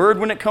your word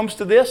when it comes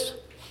to this.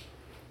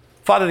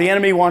 Father, the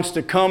enemy wants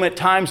to come at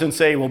times and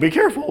say, well, be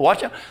careful,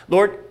 watch out.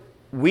 Lord,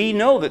 we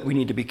know that we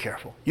need to be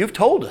careful. You've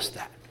told us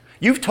that.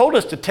 You've told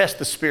us to test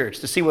the spirits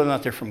to see whether or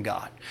not they're from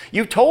God.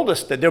 You've told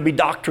us that there'll be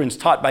doctrines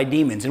taught by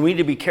demons and we need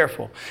to be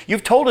careful.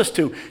 You've told us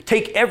to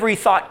take every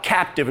thought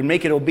captive and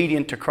make it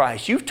obedient to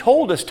Christ. You've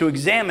told us to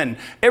examine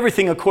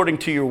everything according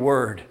to your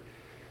word.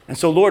 And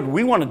so, Lord,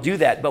 we want to do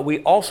that, but we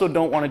also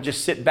don't want to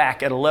just sit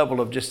back at a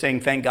level of just saying,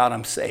 thank God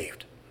I'm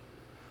saved.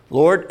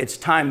 Lord, it's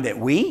time that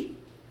we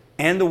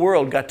and the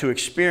world got to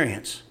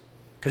experience.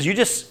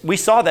 Because we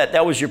saw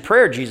that was your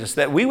prayer, Jesus,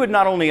 that we would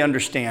not only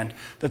understand,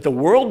 that the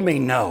world may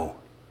know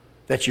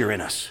that you're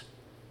in us.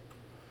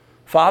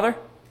 Father,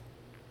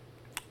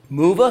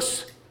 move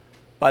us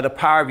by the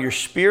power of your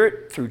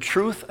Spirit through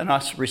truth and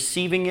us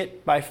receiving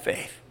it by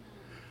faith.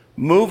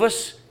 Move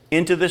us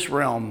into this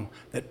realm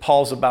that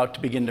Paul's about to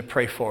begin to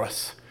pray for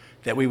us,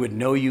 that we would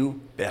know you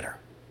better,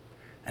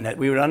 and that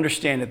we would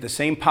understand that the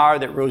same power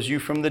that rose you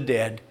from the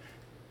dead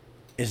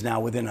is now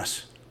within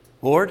us.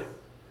 Lord,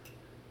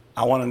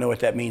 I want to know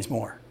what that means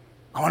more.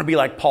 I want to be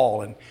like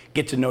Paul and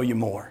get to know you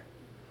more.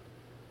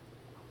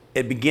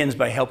 It begins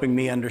by helping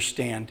me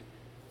understand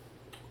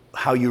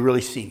how you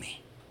really see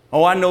me.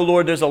 Oh, I know,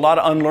 Lord, there's a lot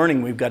of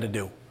unlearning we've got to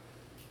do,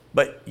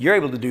 but you're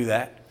able to do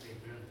that.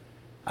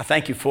 I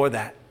thank you for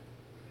that.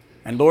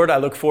 And Lord, I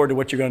look forward to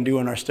what you're going to do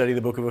in our study of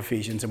the book of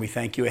Ephesians, and we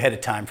thank you ahead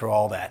of time for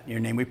all that. In your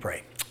name we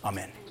pray.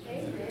 Amen.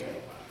 Amen.